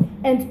yes,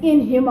 and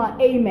in him are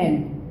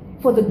amen,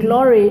 for the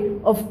glory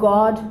of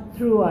God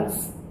through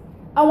us."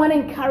 I want to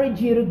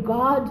encourage you to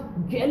guard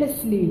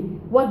jealously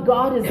what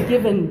God has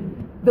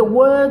given. The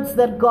words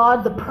that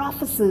God, the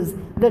prophecies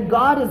that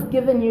God has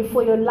given you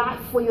for your life,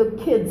 for your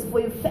kids, for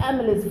your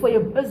families, for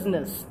your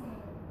business,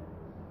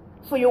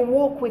 for your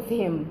walk with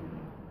him.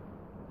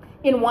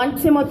 In 1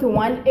 Timothy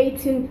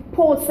 1:18,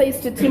 Paul says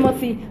to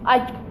Timothy,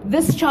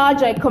 "This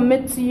charge I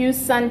commit to you,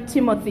 son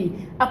Timothy,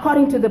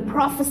 according to the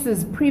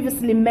prophecies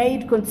previously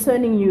made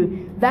concerning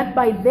you, that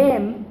by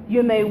them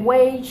you may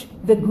wage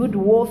the good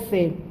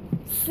warfare."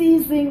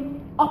 Seizing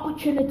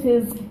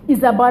opportunities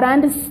is about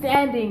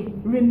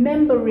understanding,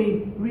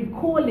 remembering,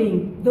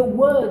 recalling the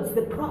words,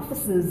 the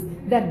prophecies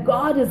that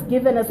God has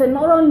given us, and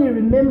not only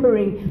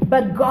remembering,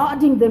 but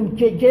guarding them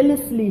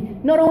jealously.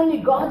 Not only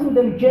guarding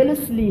them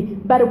jealously,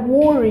 but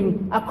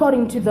warring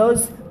according to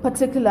those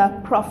particular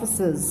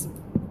prophecies.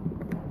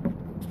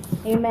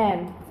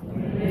 Amen.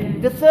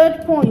 Amen. The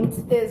third point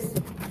is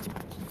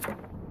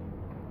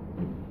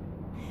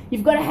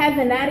you've got to have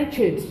an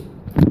attitude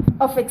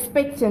of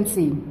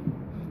expectancy.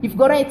 You've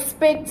got to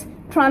expect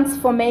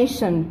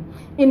transformation.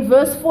 In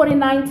verse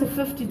 49 to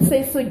 50, it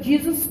says, "So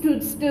Jesus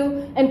stood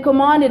still and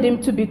commanded him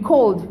to be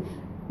called.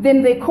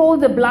 Then they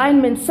called the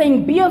blind man,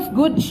 saying, 'Be of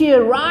good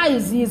cheer,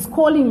 rise, he is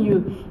calling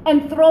you.'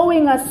 And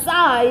throwing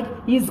aside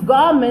his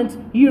garment,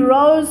 he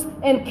rose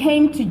and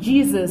came to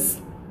Jesus."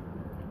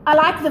 I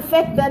like the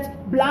fact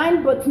that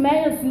blind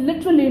Bartimaeus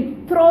literally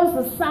throws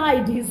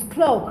aside his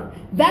cloak.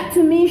 That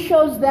to me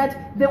shows that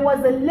there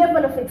was a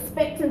level of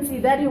expectancy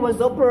that he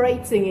was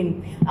operating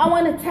in. I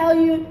want to tell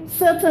you,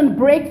 certain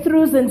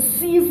breakthroughs and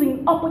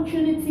seizing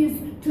opportunities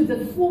to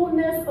the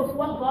fullness of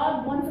what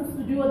God wants us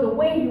to do or the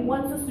way he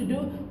wants us to do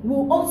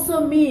will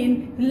also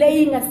mean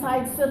laying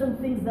aside certain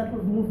things that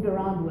we've moved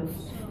around with.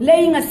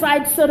 Laying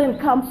aside certain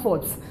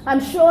comforts. I'm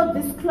sure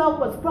this cloak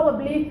was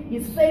probably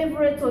his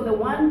favorite or the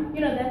one,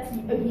 that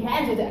he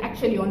had it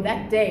actually on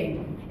that day.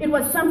 It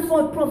was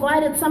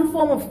provided some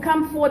form of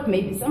comfort,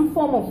 maybe some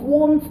form of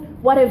warmth,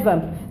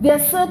 whatever. There are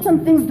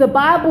certain things the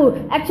Bible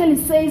actually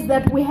says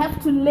that we have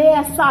to lay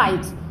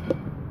aside.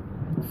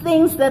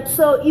 Things that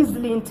so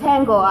easily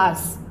entangle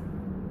us.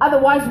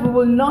 Otherwise, we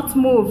will not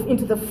move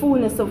into the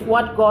fullness of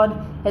what God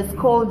has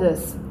called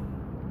us.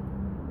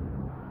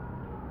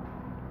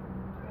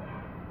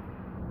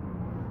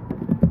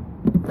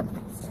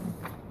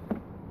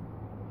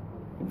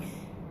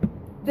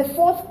 The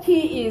fourth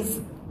key is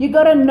you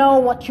got to know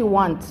what you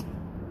want.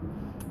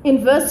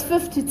 In verse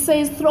 50, it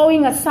says,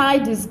 throwing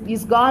aside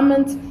his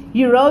garment,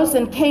 he rose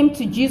and came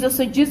to Jesus.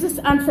 So Jesus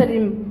answered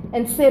him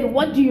and said,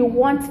 "What do you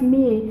want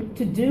me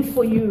to do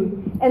for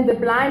you?" And the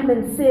blind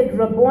man said,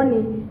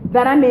 "Rabboni,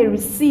 that I may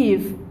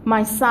receive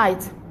my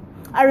sight."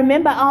 I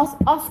remember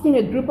asking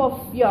a group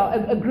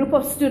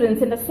of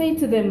students, and I say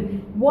to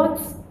them, what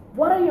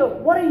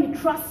are you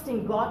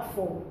trusting God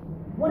for?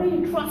 What are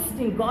you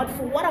trusting God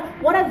for?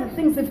 What are the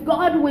things, if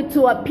God were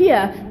to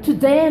appear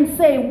today and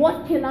say,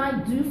 "What can I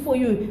do for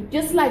you?"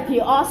 Just like he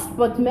asked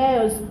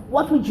Bartimaeus,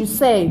 what would you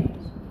say?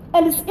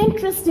 And it's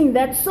interesting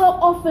that so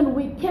often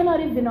we cannot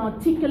even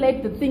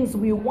articulate the things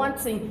we're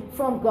wanting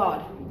from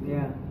God.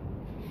 Yeah.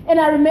 And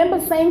I remember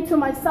saying to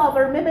myself, I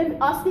remember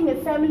asking a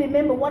family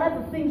member, "What are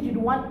the things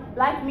you'd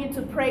like me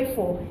to pray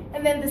for?"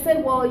 And then they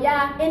said, "Well,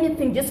 yeah,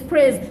 anything, just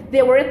prayers."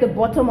 They were at the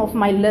bottom of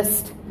my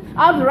list.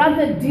 I'd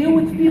rather deal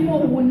with people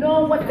who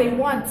know what they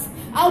want.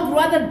 I'd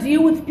rather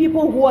deal with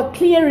people who are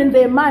clear in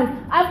their mind.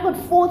 I've got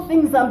 4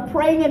 things I'm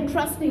praying and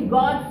trusting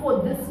God for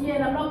this year,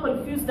 and I'm not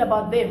confused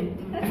about them.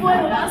 If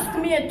anyone would ask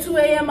me at 2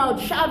 a.m., I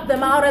would shout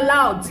them out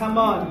aloud. Come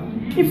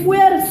on. If we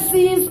are to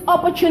seize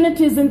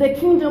opportunities in the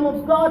kingdom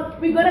of God,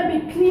 we've got to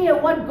be clear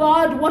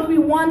what we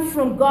want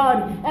from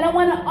God. And I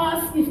want to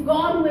ask, if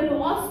God were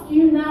to ask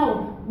you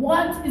now,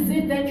 what is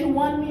it that you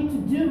want me to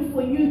do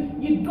for you?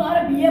 You've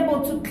got to be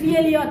able to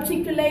clearly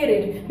articulate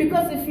it.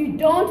 Because if you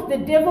don't, the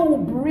devil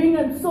will bring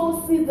and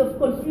sow seeds of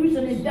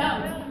confusion and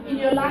doubt in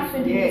your life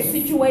and in your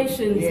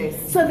situations.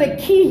 Yes. So the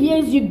key here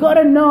is you've got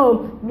to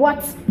know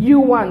what you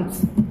want.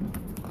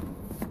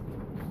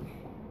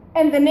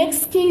 And the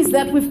next key is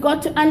that we've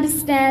got to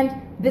understand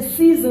the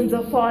seasons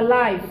of our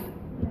life.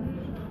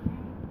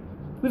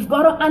 We've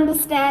got to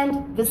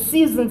understand the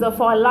seasons of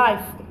our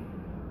life.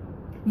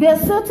 There are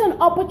certain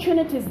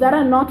opportunities that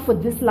are not for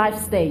this life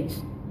stage.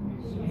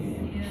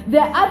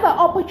 There are other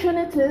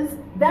opportunities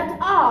that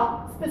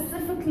are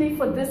specifically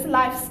for this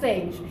life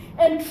stage.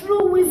 And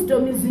true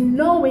wisdom is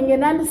knowing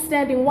and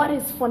understanding what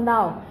is for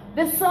now.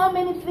 There's so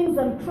many things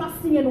I'm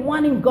trusting and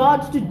wanting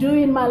God to do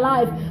in my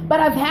life. But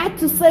I've had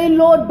to say,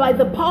 Lord, by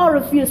the power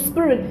of your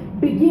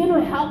Spirit, begin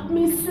to help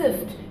me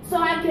sift so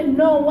I can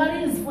know what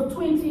is for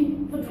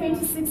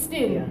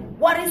 2016,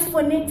 what is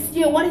for next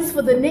year, what is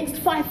for the next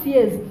 5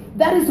 years.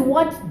 That is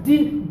what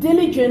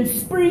diligent,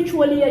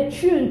 spiritually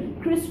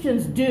attuned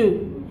Christians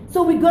do.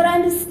 So we got to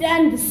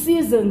understand the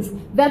seasons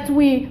that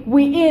we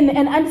in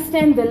and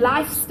understand the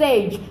life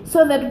stage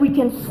so that we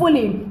can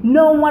fully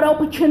know what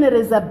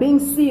opportunities are being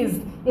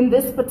seized in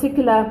this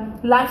particular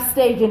life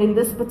stage and in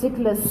this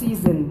particular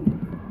season.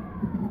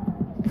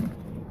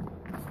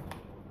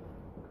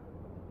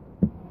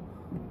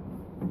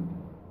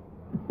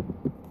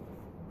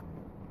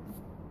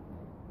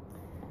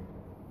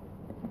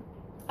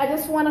 I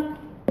just want to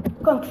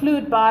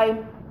conclude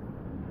by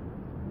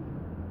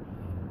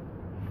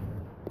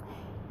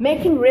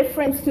making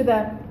reference to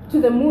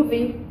the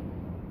movie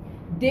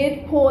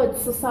Dead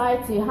Poets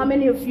Society. How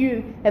many of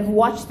you have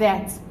watched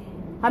that?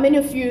 How many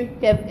of you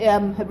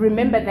have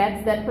remembered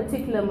that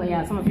particular movie?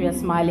 Yeah, some of you are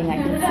smiling, I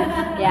can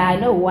see. Yeah, I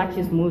know who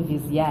watches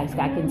movies. Yeah, I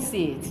can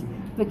see it.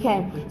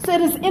 Okay, so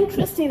it is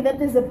interesting that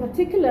there's a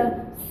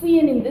particular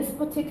scene in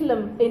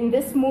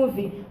this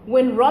movie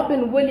when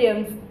Robin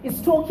Williams is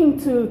talking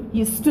to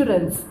his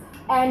students,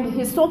 and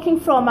he's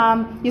talking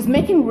he's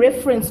making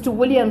reference to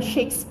William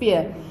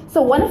Shakespeare.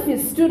 So one of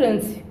his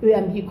students,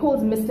 he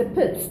calls Mr.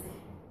 Pitts,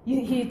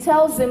 he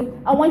tells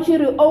him, I want you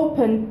to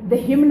open the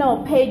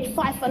hymnal, page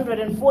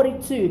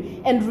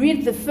 542, and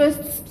read the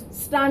first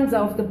stanza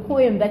of the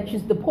poem that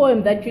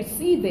you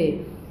see there.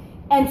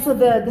 And so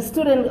the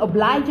student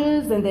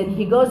obliges, and then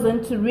he goes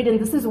on to read, and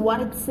this is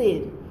what it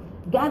said.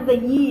 Gather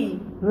ye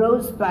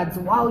rosebuds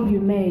while you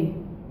may.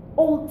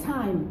 Old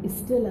time is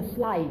still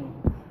a-flying.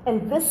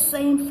 And this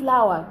same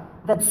flower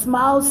that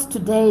smiles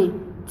today,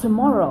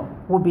 tomorrow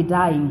will be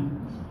dying.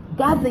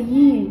 Gather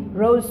ye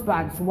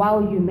rosebuds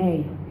while you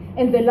may.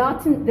 And the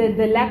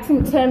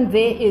Latin term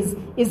there is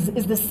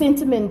the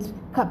sentiment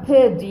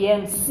carpe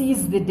diem,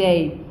 seize the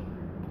day.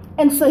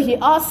 And so he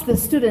asked the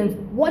student,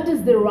 why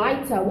does the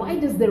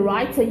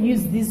writer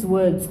use these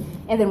words?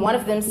 And then one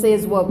of them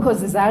says, well,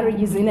 because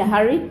he's in a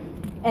hurry.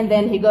 And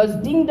then he goes,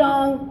 ding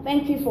dong,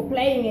 thank you for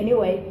playing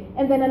anyway.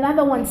 And then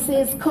another one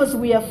says, because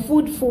we are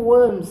food for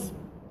worms.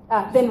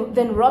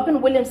 Then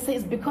Robin Williams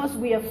says, because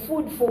we are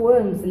food for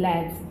worms,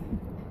 lads.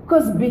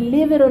 Because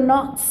believe it or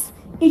not,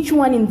 each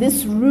one in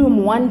this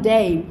room one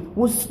day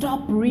will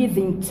stop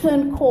breathing,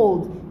 turn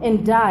cold,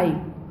 and die.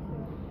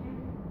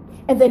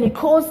 And then he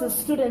calls the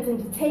students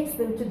and he takes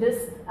them to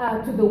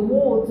the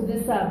wall, to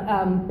this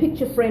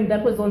picture frame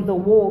that was on the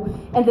wall.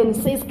 And then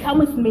he says, come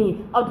with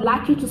me. I would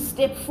like you to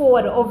step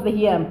forward over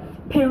here.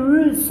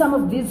 Peruse some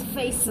of these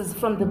faces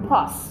from the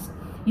past.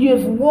 You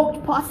have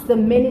walked past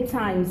them many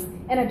times,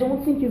 and I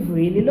don't think you've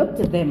really looked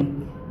at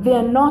them. They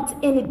are not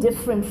any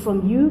different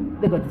from you.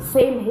 They've got the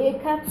same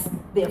haircuts.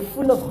 They're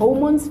full of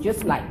hormones,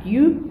 just like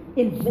you.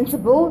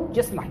 Invincible,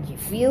 just like you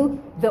feel.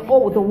 The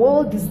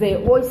world is their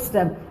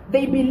oyster.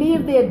 They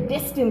believe they are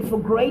destined for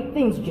great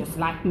things, just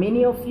like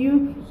many of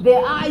you.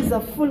 Their eyes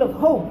are full of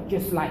hope,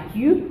 just like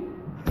you.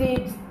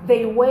 Did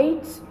they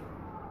wait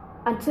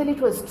until it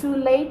was too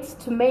late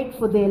to make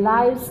for their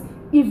lives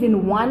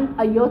even one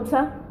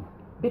iota?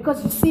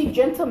 Because you see,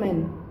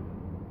 gentlemen,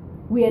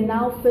 we are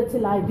now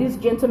fertilized. These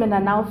gentlemen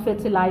are now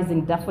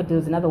fertilizing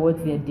daffodils. In other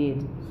words, they're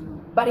dead.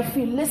 But if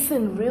you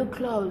listen real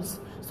close,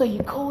 so he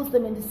calls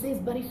them and he says,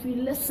 but if you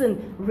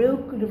listen real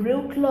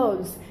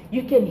close,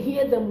 you can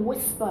hear them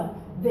whisper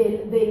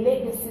their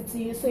legacy to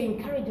you. So he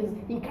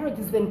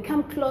encourages them,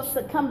 come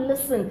closer, come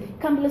listen,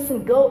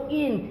 go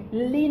in,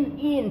 lean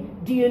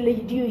in. Do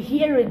you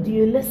hear it? Do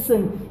you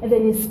listen? And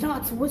then he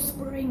starts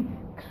whispering,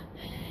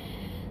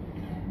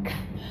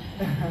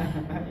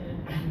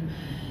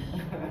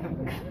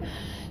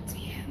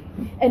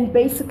 and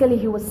basically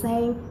he was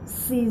saying,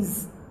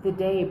 seize the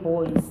day,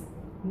 boys.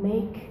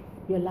 Make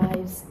your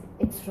lives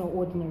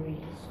extraordinary.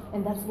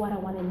 And that's what I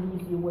want to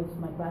leave you with,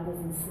 my brothers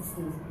and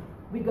sisters.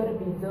 We got to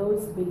be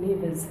those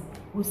believers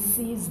who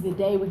seize the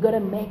day. We got to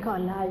make our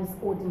lives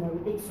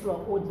ordinary,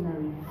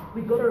 extraordinary.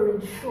 We got to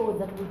ensure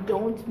that we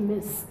don't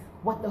miss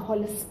what the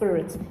Holy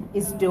Spirit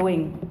is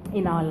doing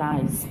in our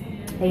lives.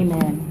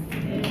 Amen.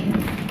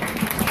 Amen.